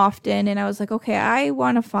with them often and I was like, okay, I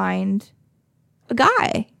want to find a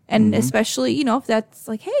guy. And especially, if that's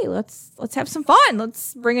like, hey, let's have some fun.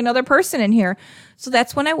 Let's bring another person in here. So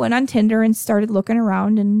that's when I went on Tinder and started looking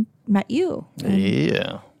around and met you. And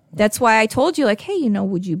yeah. That's why I told you, like, hey,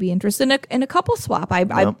 would you be interested in a couple swap?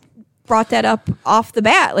 I brought that up off the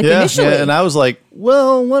bat, like initially. Yeah, and I was like,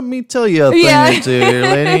 well, let me tell you a thing or two here,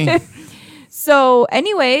 lady. So,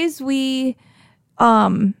 anyways, we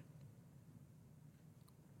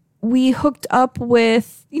hooked up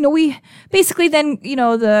with, we basically then,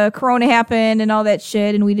 the corona happened and all that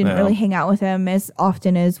shit, and we didn't really hang out with him as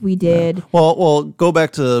often as we did. Yeah. Well, go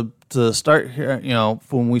back to start here,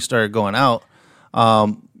 when we started going out.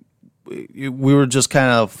 We were just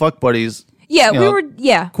kind of fuck buddies. Yeah, we were.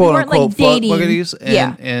 Yeah, quote we weren't unquote like dating. Fuck buddies.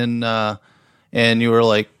 And you were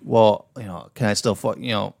like, well, can I still fuck?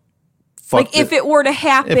 Fuck. Like if it were to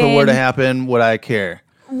happen. If it were to happen, would I care?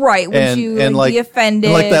 Right? Would you be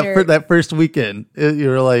offended? And like that first weekend, you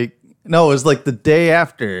were like, no, it was like the day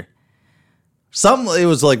after. It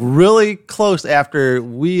was like really close after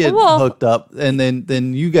we had hooked up, and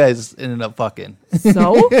then you guys ended up fucking.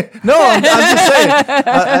 So no, I'm just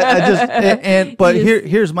saying. But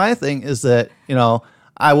here's my thing is that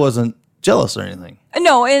I wasn't jealous or anything.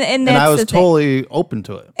 No, and that's I was the totally open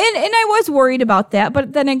to it. And I was worried about that,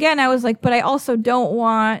 but then again, I was like, but I also don't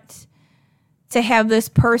want to have this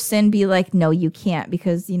person be like, no, you can't,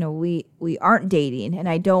 because we aren't dating, and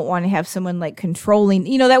I don't want to have someone like controlling.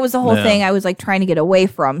 That was the whole thing I was like trying to get away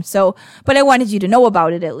from. So, but I wanted you to know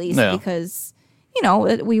about it at least because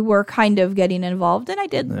we were kind of getting involved, and I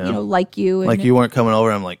did like you, and like you weren't coming over.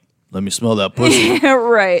 I'm like, let me smell that pussy.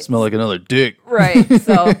 Right, smell like another dick. Right.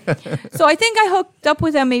 So I think I hooked up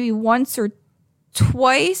with them maybe once or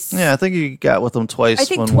twice. Yeah, I think you got with them twice. I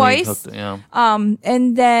think when twice. We hooked,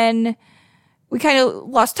 and then we kind of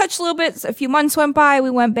lost touch a little bit. A few months went by. We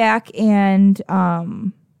went back and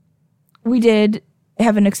we did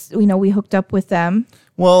have we hooked up with them.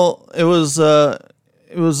 Well, it was more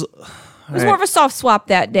of a soft swap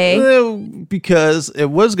that day because it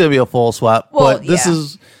was going to be a full swap. Well, but this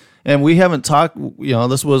is, and we haven't talked.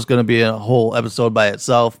 This was going to be a whole episode by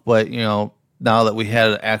itself. But now that we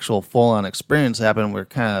had an actual full on experience happen, we're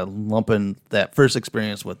kind of lumping that first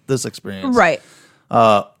experience with this experience. Right.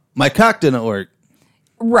 My cock didn't work.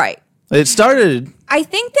 Right. It started. I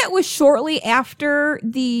think that was shortly after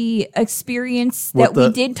the experience that we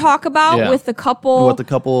did talk about with the couple.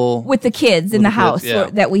 With the kids in the house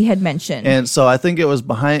that we had mentioned. And so I think it was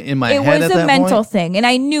behind in my head at that point. It was a mental thing. And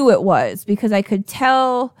I knew it was because I could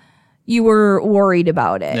tell you were worried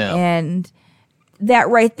about it. Yeah. And that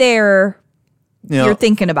right there, you're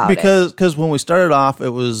thinking about it. Because when we started off, it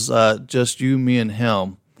was just you, me, and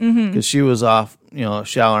him. Because she was off,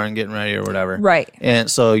 showering, getting ready or whatever. Right. And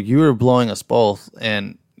so you were blowing us both,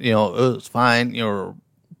 and, it was fine. You were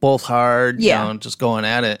both hard, just going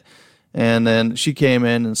at it. And then she came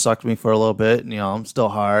in and sucked me for a little bit, and, I'm still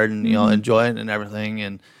hard and, enjoying it and everything.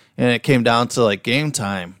 And it came down to, like, game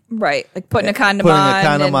time. Right. Like putting a condom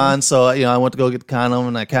on. So, I went to go get the condom,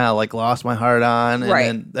 and I kind of, like, lost my heart on. And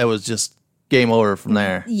then that was just game over from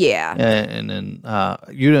there. Yeah. And then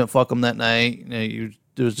you didn't fuck them that night.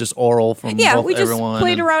 It was just oral from both we just everyone.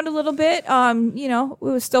 Played around a little bit. It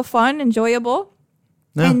was still fun, enjoyable.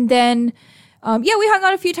 Yeah. And then, we hung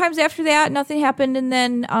out a few times after that. Nothing happened. And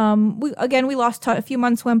then, we lost touch. A few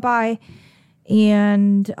months went by.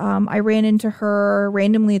 And I ran into her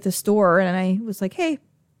randomly at the store. And I was like, hey,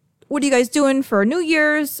 what are you guys doing for New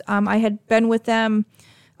Year's? I had been with them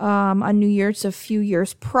on New Year's a few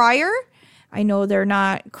years prior. I know they're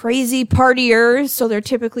not crazy partiers, so they're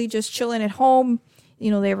typically just chilling at home.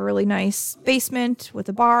 They have a really nice basement with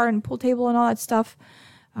a bar and pool table and all that stuff.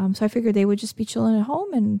 So I figured they would just be chilling at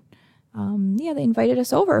home. And, they invited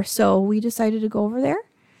us over. So we decided to go over there.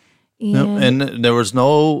 And there was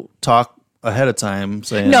no talk ahead of time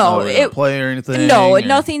saying we're going to play or anything? No,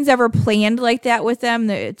 nothing's ever planned like that with them.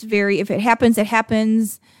 It's if it happens, it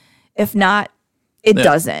happens. If not, it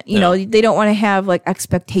doesn't. They don't want to have like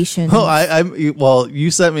expectations. Well, you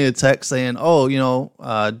sent me a text saying,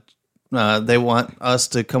 they want us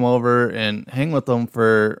to come over and hang with them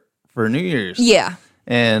for New Year's. Yeah.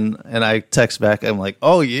 And I text back, I'm like,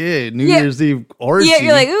 oh yeah, New Year's Eve orgy. Yeah,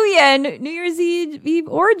 you're like, oh yeah, New Year's Eve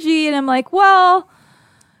orgy. And I'm like, well,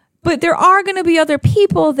 but there are going to be other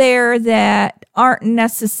people there that aren't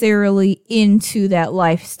necessarily into that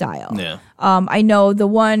lifestyle. Yeah. I know the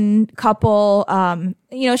one couple,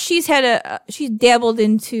 she's dabbled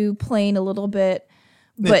into playing a little bit,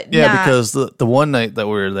 but because the one night that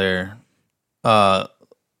we were there,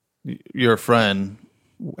 your friend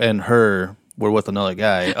and her were with another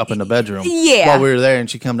guy up in the bedroom. Yeah. While we were there, and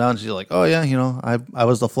she come down, and she's like, "Oh yeah, I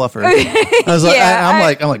was the fluffer." I was like,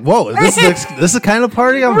 I'm like, whoa, this is the kind of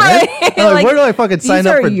party I'm right. in. I'm like, where do I fucking sign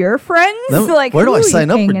up for? These are your friends? Like, where do I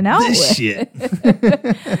sign up for this shit?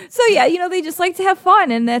 So they just like to have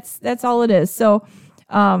fun, and that's all it is. So,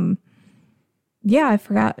 I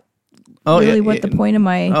forgot. What the point of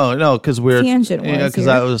my because tangent was because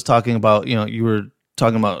I was talking about you were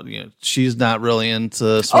talking about she's not really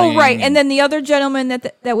into swinging. Oh right, and then the other gentleman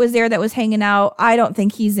that was there that was hanging out, I don't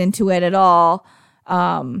think he's into it at all.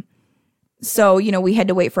 So we had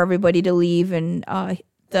to wait for everybody to leave, and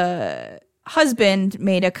the husband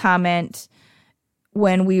made a comment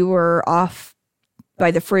when we were off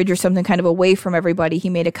by the fridge or something, kind of away from everybody. He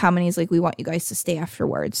made a comment. He's like, "We want you guys to stay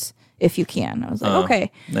afterwards if you can." I was like,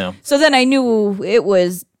 "Okay." Yeah. So then I knew it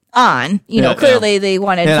was on. Clearly they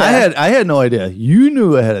wanted to. I had no idea. You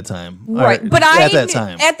knew ahead of time, right? But at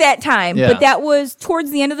that time, but that was towards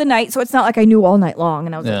the end of the night, so it's not like I knew all night long,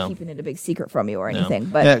 and I was like keeping it a big secret from you or anything.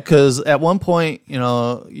 But because at one point,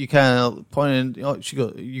 you kind of pointed. She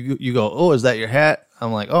go, you go, "Oh, is that your hat?"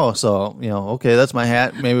 I'm like, "Oh, so okay, that's my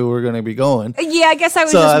hat. Maybe we're gonna be going." Yeah, I guess I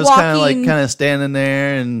was. So just I was walking, kind of standing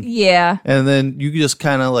there, and and then you just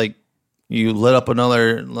kind of like. You lit up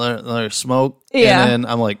another smoke, and then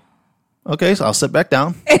I'm like, okay, so I'll sit back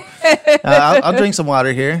down. I'll drink some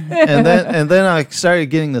water here, and then I started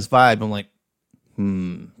getting this vibe. I'm like,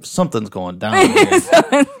 something's going down here.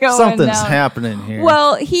 Something's happening here.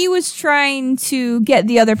 Well, he was trying to get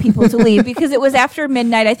the other people to leave because it was after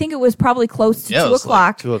midnight. I think it was probably close to 2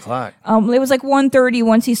 o'clock. Like 2 o'clock. It was like 1:30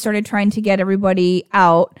 once he started trying to get everybody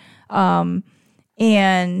out, and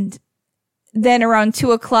then around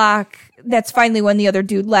 2 o'clock. That's finally when the other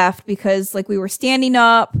dude left because like we were standing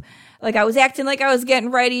up, like I was acting like I was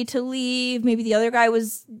getting ready to leave. Maybe the other guy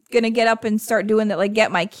was going to get up and start doing that, like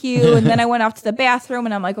get my cue. And then I went off to the bathroom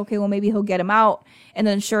and I'm like, okay, well maybe he'll get him out. And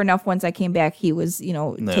then sure enough, once I came back, he was,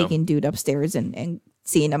 taking dude upstairs and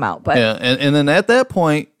seeing him out. But and then at that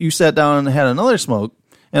point you sat down and had another smoke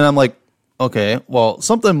and I'm like, okay, well,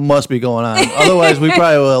 something must be going on. Otherwise, we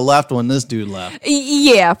probably would have left when this dude left.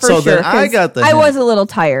 Yeah, for sure. So then I got the hint. I was a little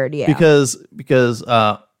tired, yeah. Because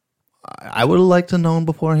I would have liked to know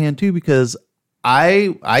beforehand, too, because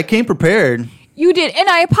I came prepared. You did, and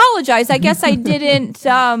I apologize. I guess I didn't...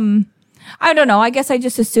 I don't know. I guess I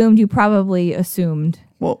just assumed you probably assumed.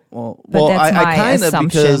 Well, that's my I kind of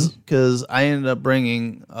assumption. because I ended up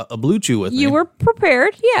bringing a Blue Chew with me. You were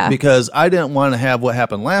prepared, yeah. Because I didn't want to have what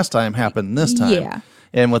happened last time happen this time. Yeah.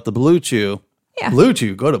 And with the Blue Chew, Yeah. Blue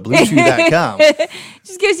Chew, go to bluechew.com.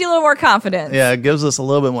 Just gives you a little more confidence. Yeah, it gives us a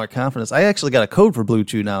little bit more confidence. I actually got a code for Blue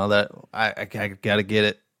Chew now that I got to get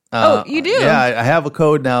it. You do? Yeah, I have a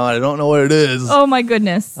code now. I don't know what it is. Oh, my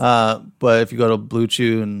goodness. But if you go to Blue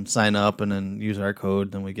Chew and sign up and then use our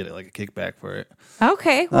code, then we get like a kickback for it.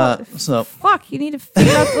 Okay. Well, So fuck, you need to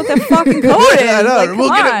figure out what that fucking code is. I know.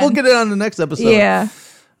 Like, We'll get it on the next episode. Yeah.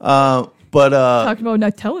 But Talking about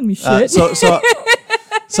not telling me shit.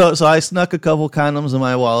 So I snuck a couple condoms in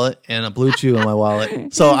my wallet and a Blue Chew in my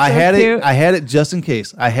wallet. So I had cute. it. I had it just in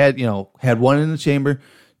case. I had one in the chamber,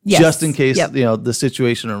 Yes. just in case Yep. the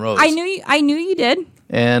situation arose. I knew you did.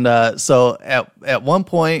 And so at one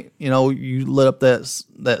point, you lit up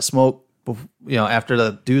that smoke. After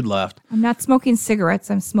the dude left. I'm not smoking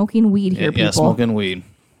cigarettes. I'm smoking weed here, people. Yeah, smoking weed.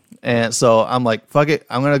 And so I'm like, fuck it.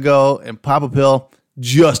 I'm gonna go and pop a pill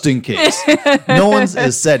just in case. No one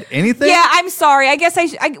has said anything. Yeah, I'm sorry. I guess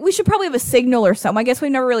we should probably have a signal or something. I guess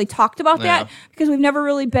we've never really talked about that because we've never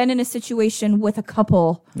really been in a situation with a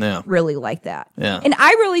couple really like that. Yeah. And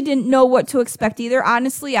I really didn't know what to expect either.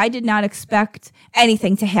 Honestly, I did not expect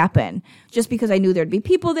anything to happen just because I knew there'd be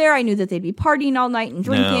people there. I knew that they'd be partying all night and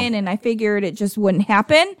drinking, and I figured it just wouldn't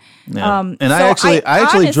happen. Yeah. And I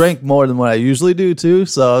actually drank more than what I usually do too.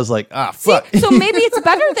 So I was like, fuck. See, so maybe it's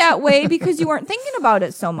better that way because you weren't thinking about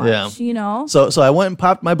it so much, So I went and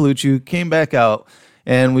popped my Blue Chew, came back out,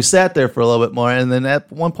 and we sat there for a little bit more. And then at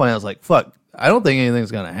one point I was like, fuck, I don't think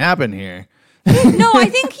anything's going to happen here. No, I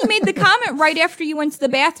think he made the comment right after you went to the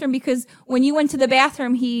bathroom because when you went to the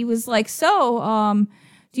bathroom, he was like, so,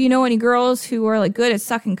 do you know any girls who are like good at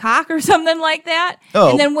sucking cock or something like that?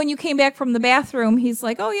 Oh. And then when you came back from the bathroom, he's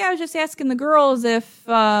like, oh yeah, I was just asking the girls if,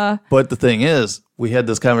 But the thing is, we had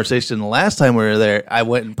this conversation the last time we were there. I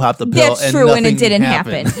went and popped the pill. That's and true, and it nothing didn't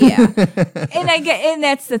happened. happen. Yeah. And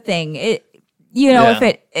that's the thing. If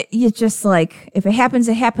it happens,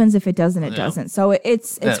 it happens. If it doesn't, it doesn't. So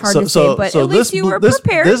it's hard to say, but at least you were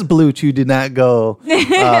prepared. This Blue Chew did not go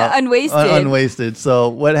unwasted. Unwasted. So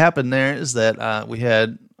what happened there is that we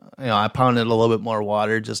had, I pounded a little bit more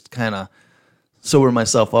water, just kind of sober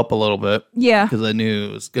myself up a little bit. Yeah. Because I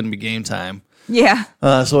knew it was going to be game time. Yeah.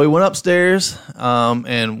 So we went upstairs,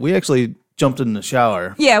 and we actually jumped in the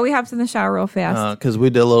shower. Yeah, we hopped in the shower real fast. Because we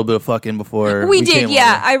did a little bit of fucking before we did, came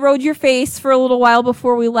yeah. over. I rode your face for a little while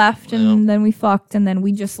before we left, and then we fucked, and then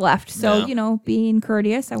we just left. So, being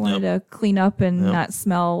courteous, I wanted to clean up and not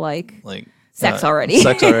smell like sex already.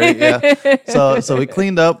 Sex already, yeah. So we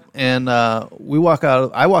cleaned up, and I walk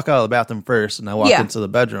out of the bathroom first, and I walk into the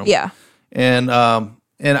bedroom. Yeah. And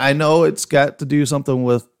I know it's got to do something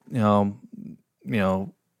with, not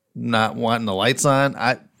wanting the lights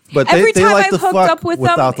on. But every they time like I've to hooked fuck up with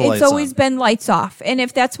them, without the it's lights always on. been lights off. And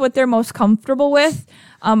if that's what they're most comfortable with,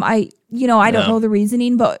 I don't know the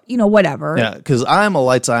reasoning, but whatever. Yeah, because I'm a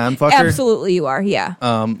lights on fucker. Absolutely, you are. Yeah.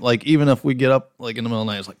 Like even if we get up like in the middle of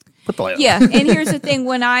the night, it's like put the light on. Yeah, and here's the thing: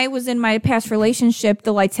 when I was in my past relationship,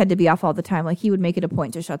 the lights had to be off all the time. Like he would make it a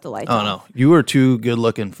point to shut the lights off. Oh no, you were too good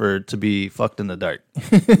looking to be fucked in the dark.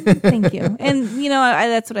 Thank you. And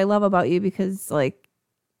that's what I love about you because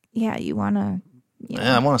you want to.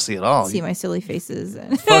 I want to see it all. See my silly faces,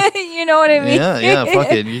 and you know what I mean. Yeah,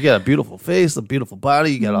 fucking. You got a beautiful face, a beautiful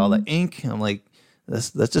body. You got all the ink. I'm like,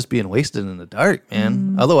 that's just being wasted in the dark,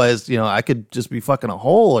 man. Otherwise, I could just be fucking a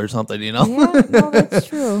hole or something. Yeah, no, that's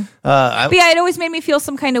true. But it always made me feel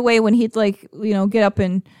some kind of way when he'd get up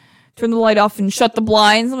and turn the light off and shut the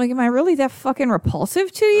blinds. I'm like, am I really that fucking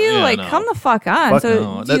repulsive to you? Yeah, No. Come the fuck on. Fuck so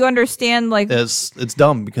no. do you understand? It's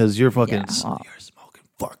dumb because you're fucking. You're smoking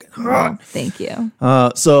fucking hot. Thank you.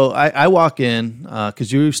 So I walk in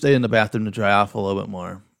because you stay in the bathroom to dry off a little bit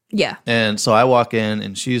more. Yeah. And so I walk in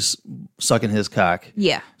and she's sucking his cock.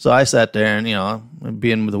 Yeah. So I sat there and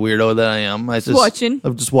being the weirdo that I am, I'm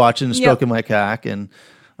just watching, stroking my cock, and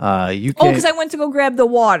you came. Oh, because I went to go grab the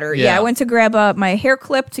water. Yeah. I went to grab my hair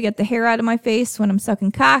clip to get the hair out of my face when I'm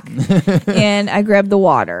sucking cock, and I grabbed the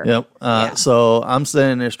water. Yep. So I'm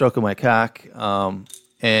sitting there stroking my cock,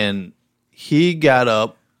 and he got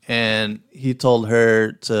up and he told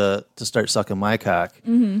her to start sucking my cock,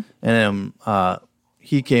 and then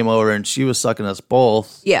he came over and she was sucking us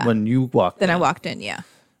both. Yeah. When you walked in. Then I walked in. Yeah.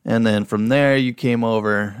 And then from there you came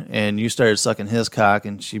over and you started sucking his cock,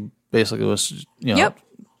 and she basically was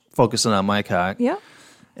focusing on my cock. Yeah.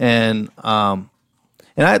 And I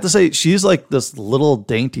have to say, she's like this little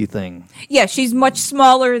dainty thing. Yeah, she's much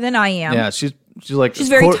smaller than I am. Yeah, she's she's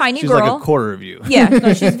very tiny she's girl. like a quarter of you. Yeah,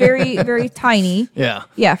 no, she's very, very tiny. Yeah.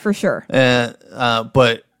 Yeah, for sure. And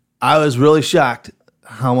but I was really shocked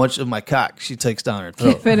how much of my cock she takes down her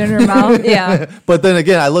throat. Fit in her mouth. Yeah. But then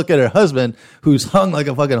again, I look at her husband, who's hung like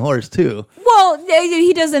a fucking horse too. Well,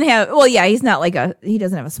 he doesn't have. Well, yeah, he's not like he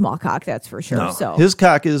doesn't have a small cock. That's for sure. No. So His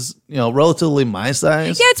cock is, relatively my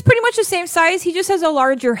size. yeah, it's pretty much the same size. He just has a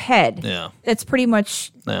larger head. Yeah. That's pretty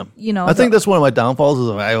much. Yeah. I think that's one of my downfalls is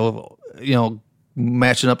if I,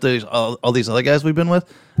 matching up to all these other guys we've been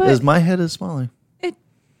with, is my head is smaller. It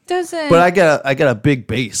doesn't. But I got a big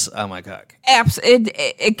base on my cock.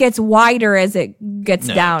 It gets wider as it gets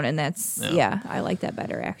down, and that's I like that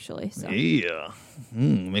better actually. So. Yeah.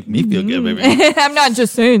 Make me feel good, baby. I'm not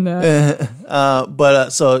just saying that.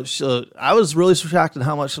 So I was really shocked at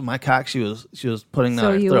how much of my cock she was putting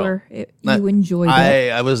down her throat. You enjoyed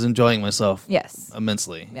it. I was enjoying myself. Yes.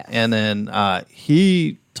 Immensely. Yes. And then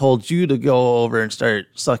he told you to go over and start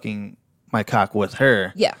sucking my cock with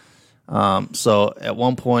her. Yeah. So at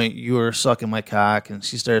one point you were sucking my cock and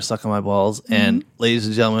she started sucking my balls. Mm-hmm. And ladies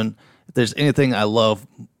and gentlemen, if there's anything I love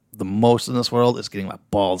the most in this world, it's getting my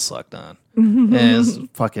balls sucked on. Mm-hmm. And it's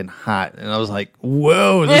fucking hot. And I was like,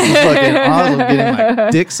 whoa, this is fucking awesome. Getting my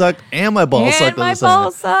dick sucked and my balls sucked. And my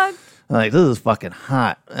balls sucked. I'm like, this is fucking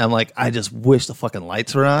hot. And I'm like, I just wish the fucking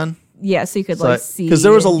lights were on. Yeah, so you could see. Because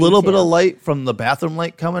there was a little bit of light from the bathroom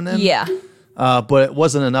light coming in. Yeah. But it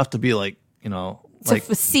wasn't enough to be like,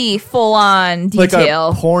 to see full on detail.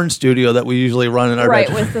 Like a porn studio that we usually run in our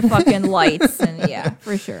bedroom. With the fucking lights. And yeah,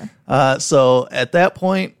 for sure. So at that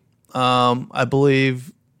point, I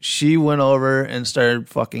believe she went over and started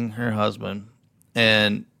fucking her husband.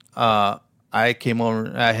 And I came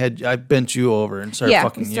over. I bent you over and started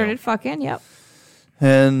fucking you. Yeah, started fucking, yep.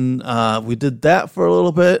 And we did that for a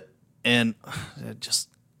little bit. And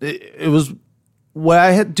it was what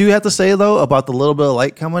I do have to say though about the little bit of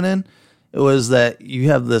light coming in. It was that you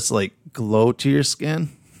have this like glow to your skin.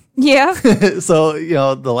 Yeah. So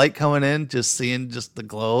the light coming in, just seeing just the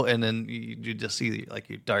glow, and then you just see like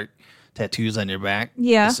your dark tattoos on your back.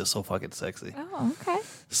 Yeah, it's just so fucking sexy. Oh, okay.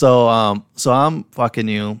 So I'm fucking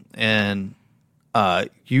you, and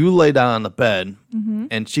you lay down on the bed, mm-hmm.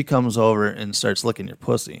 and she comes over and starts licking your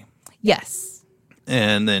pussy. Yes.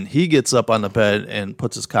 And then he gets up on the bed and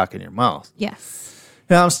puts his cock in your mouth. Yes.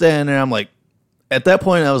 And I'm standing there. I'm like, at that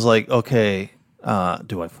point, I was like, okay,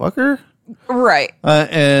 do I fuck her? Right.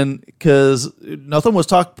 And because nothing was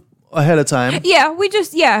talked ahead of time. Yeah,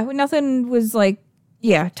 nothing was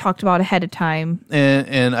talked about ahead of time.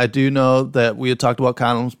 And I do know that we had talked about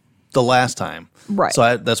condoms the last time. Right.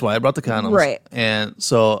 So that's why I brought the condoms. Right. And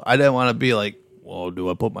so I didn't want to be like, well, do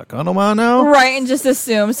I put my condom on now? Right, and just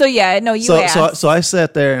assume. So yeah, no, you asked. So I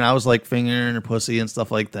sat there and I was like fingering her pussy and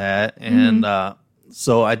stuff like that. And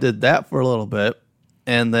so I did that for a little bit.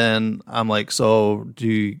 And then I'm like, so do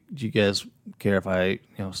you guys care if I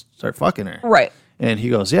start fucking her? Right. And he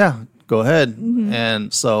goes, yeah, go ahead. Mm-hmm.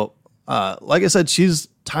 And so like I said, she's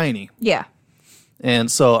tiny. Yeah.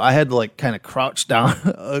 And so I had to like kind of crouch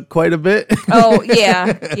down quite a bit. Oh,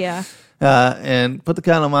 yeah. Yeah. And put the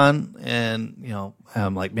condom on, and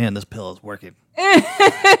I'm like, man, this pill is working. I'm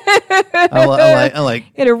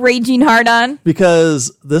like, had a raging hard on,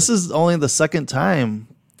 because this is only the second time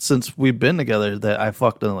since we've been together that I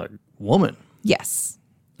fucked another woman. Yes.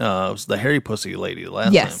 It was the hairy pussy lady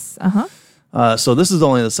last time. Yes. So this is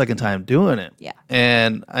only the second time doing it. Yeah.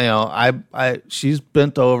 And she's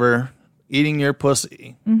bent over eating your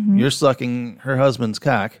pussy. Mm-hmm. You're sucking her husband's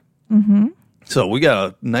cock. Mm-hmm. So we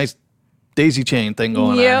got a nice daisy chain thing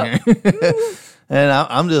going on here. And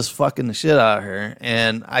I'm just fucking the shit out of her.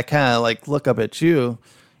 And I kind of like look up at you,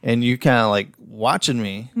 and you kind of like watching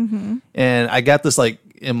me. Mm-hmm. And I got this like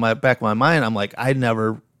in my back of my mind. I'm like, I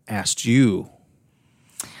never asked you.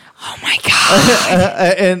 Oh my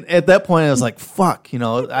God. And at that point I was like, fuck,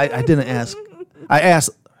 I didn't ask. I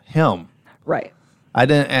asked him. Right. I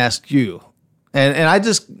didn't ask you. And I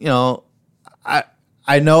just,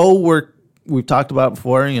 I know we've talked about it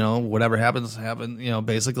before, whatever happens,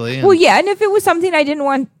 basically. And, well, yeah. And if it was something I didn't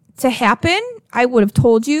want to happen, I would have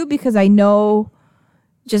told you, because I know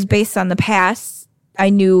just based on the past, I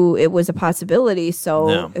knew it was a possibility.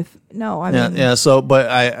 So So,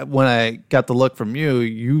 but when I got the look from you,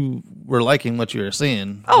 you were liking what you were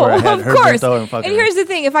seeing. Oh, of course. And here's the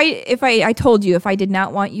thing: if I told you, if I did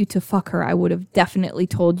not want you to fuck her, I would have definitely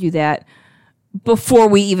told you that before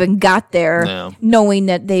we even got there, knowing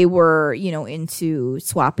that they were, into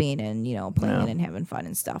swapping and playing and having fun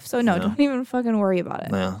and stuff. So don't even fucking worry about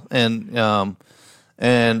it. Yeah,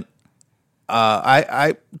 and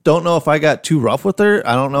I don't know if I got too rough with her.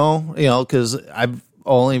 I don't know, because I've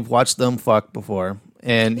only watched them fuck before,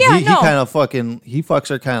 and he kind of he fucks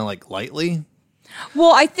her kind of like lightly.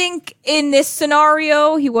 Well, I think in this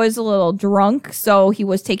scenario, he was a little drunk, so he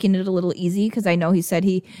was taking it a little easy because I know he said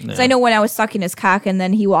because I know when I was sucking his cock and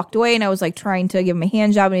then he walked away and I was like trying to give him a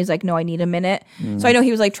hand job and he's like, no, I need a minute. So I know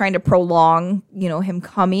he was like trying to prolong, him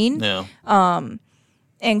coming. Yeah.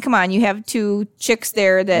 And come on, you have two chicks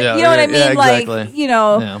there that, Yeah, you know what I mean? yeah, Like,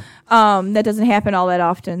 exactly. that doesn't happen all that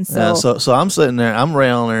often. So, So I'm sitting there, I'm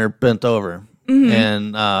railing her bent over,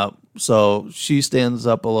 and so she stands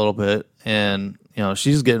up a little bit, and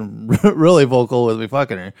she's getting really vocal with me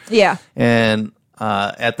fucking her. yeah. And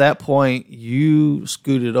at that point, you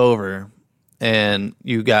scooted over, and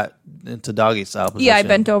you got into doggy style position. Yeah, I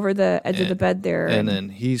bent over the edge of the bed there. and then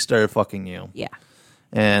he started fucking you. Yeah.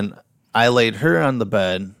 And I laid her on the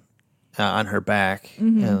bed, on her back,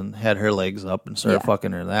 and had her legs up and started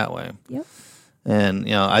fucking her that way. Yep.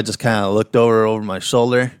 And, I just kind of looked over my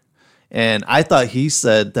shoulder, and I thought he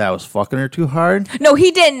said that I was fucking her too hard. No,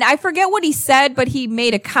 he didn't. I forget what he said, but he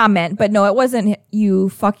made a comment. But no, it wasn't you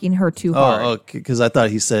fucking her too hard. Oh, because I thought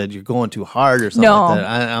he said you're going too hard or something like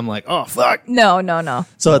that. I'm like, oh, fuck. No.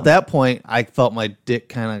 So at that point, I felt my dick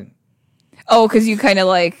kind of... Oh, because you kind of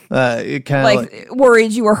like it kind of like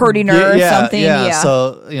worried you were hurting her or something. Yeah.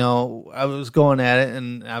 So, I was going at it,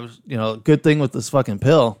 and I was, good thing with this fucking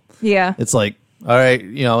pill. Yeah. It's like, all right,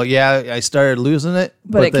 I started losing it,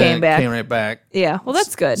 but it then came back. Came right back. Yeah. Well,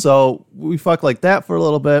 that's good. So we fucked like that for a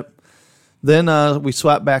little bit. Then we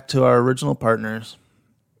swapped back to our original partners.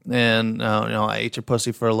 And, I ate your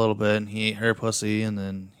pussy for a little bit, and he ate her pussy, and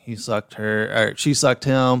then he sucked her, or she sucked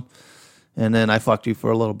him, and then I fucked you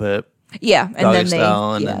for a little bit. Yeah, and Doggy then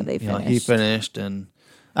style, they finished. He finished, and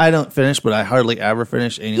I don't finish, but I hardly ever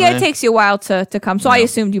finish anyway. Yeah, it takes you a while to come. So I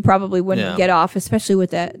assumed you probably wouldn't get off, especially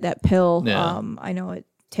with that pill. Yeah. I know it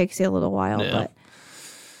takes you a little while, Yeah.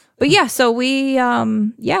 but yeah. So we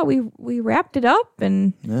wrapped it up,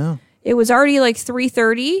 and Yeah. it was already like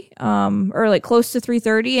 3:30, or like close to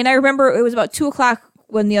 3:30, and I remember it was about 2:00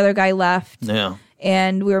 when the other guy left. Yeah.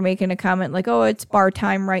 And we were making a comment like, "Oh, it's bar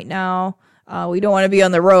time right now. We don't want to be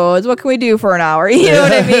on the roads. What can we do for an hour?" You know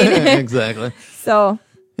what I mean? Exactly. So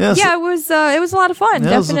Yeah, it was a lot of fun.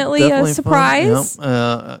 Yeah, it was definitely a fun. surprise.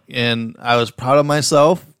 Yep. And I was proud of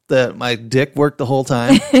myself that my dick worked the whole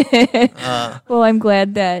time. Well, I'm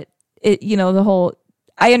glad that it. The whole.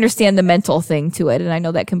 I understand the mental thing to it, and I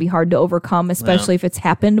know that can be hard to overcome, especially if it's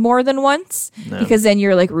happened more than once, because then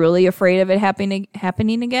you're like really afraid of it happening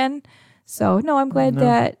again. So no, I'm glad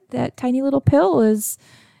that tiny little pill is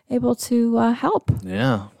able to help.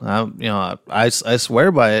 Yeah. I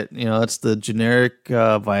swear by it. It's the generic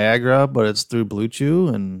Viagra, but it's through Blue Chew.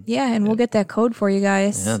 And We'll get that code for you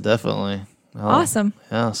guys. yeah, definitely. Awesome.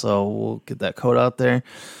 Yeah, so we'll get that code out there.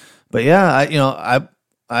 But yeah,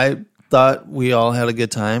 I thought we all had a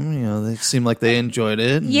good time. They seemed like they enjoyed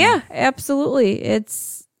it. Yeah, absolutely.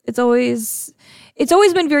 It's always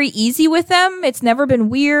been very easy with them. It's never been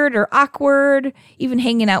weird or awkward, even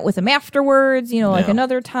hanging out with them afterwards, like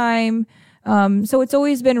another time. So it's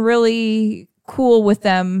always been really cool with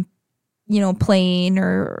them, playing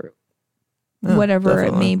or whatever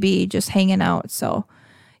it may be, just hanging out. So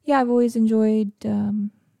yeah, I've always enjoyed.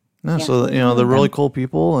 So they're really cool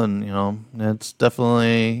people, and it's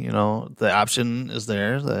definitely the option is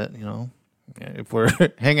there that if we're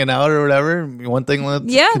hanging out or whatever, one thing could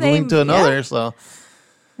lead to another. Yeah. So,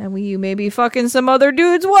 and you may be fucking some other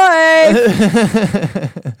dude's wife.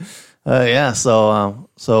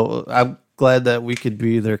 So I'm glad that we could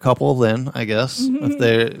be their couple. Then I guess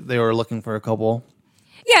if they were looking for a couple.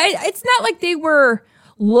 Yeah, it's not like they were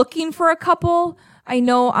looking for a couple. I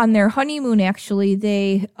know on their honeymoon, actually,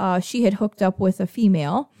 she had hooked up with a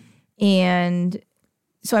female, and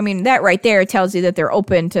so I mean that right there tells you that they're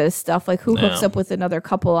open to stuff. Like who hooks up with another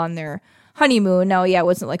couple on their honeymoon? Now, it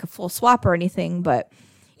wasn't like a full swap or anything, but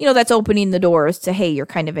that's opening the doors to, hey, you're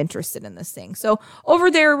kind of interested in this thing. So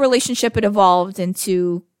over their relationship, it evolved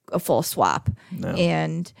into a full swap,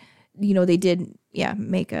 and they did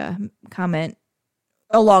make a comment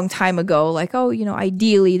a long time ago, like, oh,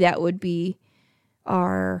 ideally that would be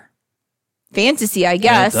our fantasy, I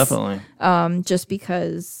guess. Yeah, definitely. Just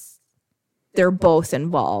because they're both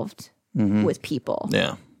involved with people.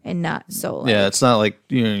 Yeah. And not so it's not like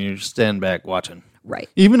you stand back watching. Right.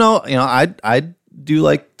 Even though, I do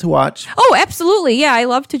like to watch. Oh, absolutely. Yeah, I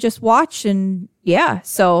love to just watch and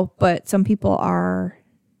but some people are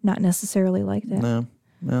not necessarily like that. No.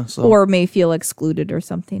 Yeah, so. Or may feel excluded or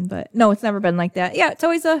something, but no, it's never been like that. Yeah, it's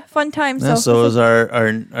always a fun time. So is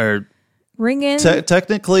our ring in.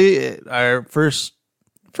 Technically, our first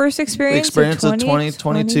First experience of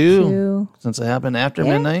 2022 since it happened after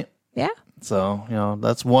midnight. Yeah. So,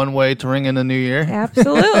 that's one way to ring in the new year.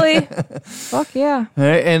 Absolutely. Fuck yeah. All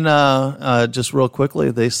right, and just real quickly,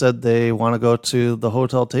 they said they want to go to the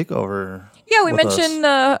hotel takeover. Yeah, we mentioned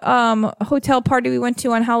the hotel party we went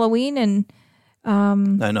to on Halloween, and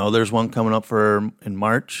I know there's one coming up in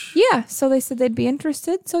March. Yeah, so they said they'd be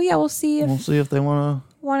interested. So yeah, we'll see if they want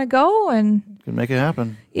to go and can make it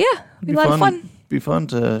happen. Yeah, be a lot of fun. Be fun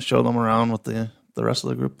to show them around with the rest of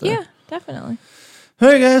the group there. Yeah, definitely. All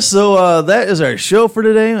right, guys. So that is our show for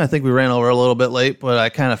today. I think we ran over a little bit late, but I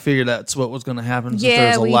kind of figured that's what was going to happen.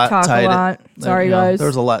 Yeah, we talk a lot. Sorry, guys. There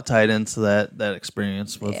was a lot tied into that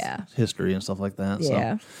experience with history and stuff like that.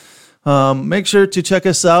 Yeah. So make sure to check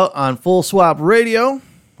us out on Full Swap Radio.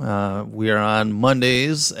 We are on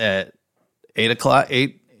Mondays at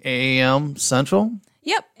 8 a.m. Central.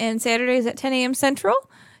 Yep, and Saturdays at 10 a.m. Central.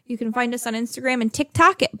 You can find us on Instagram and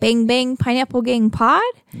TikTok at Bang Bang Pineapple Gang Pod.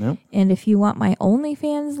 Yep. And if you want my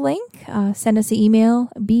OnlyFans link, send us an email,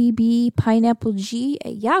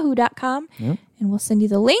 bbpineappleg@yahoo.com, and we'll send you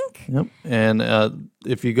the link. Yep. And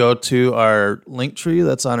if you go to our link tree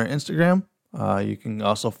that's on our Instagram, you can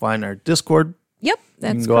also find our Discord. Yep, that's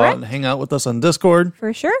correct. You can go out and hang out with us on Discord.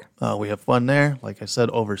 For sure. We have fun there. Like I said,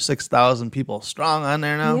 over 6,000 people strong on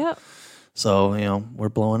there now. Yep. So, we're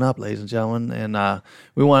blowing up, ladies and gentlemen. And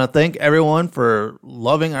we want to thank everyone for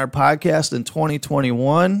loving our podcast in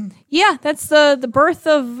 2021. Yeah, that's the birth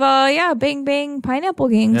of, Bang Bang Pineapple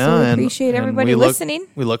Gang. Yeah, so we appreciate everybody listening.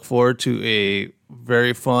 We look forward to a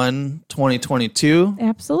very fun 2022.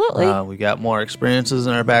 Absolutely. We got more experiences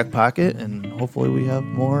in our back pocket, and hopefully we have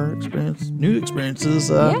more new experiences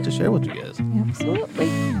to share with you guys. Absolutely.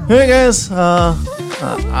 Hey, guys.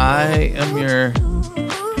 I am your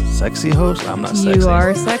sexy host. I'm not sexy. You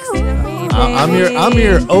are sexy to me, baby. I'm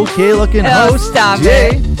your okay looking host. Stop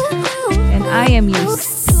Jay. it. And I am your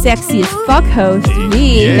sexy as fuck host,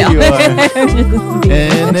 me. Yeah, you are.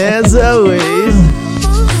 And as always,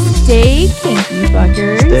 stay kinky,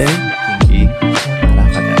 fuckers.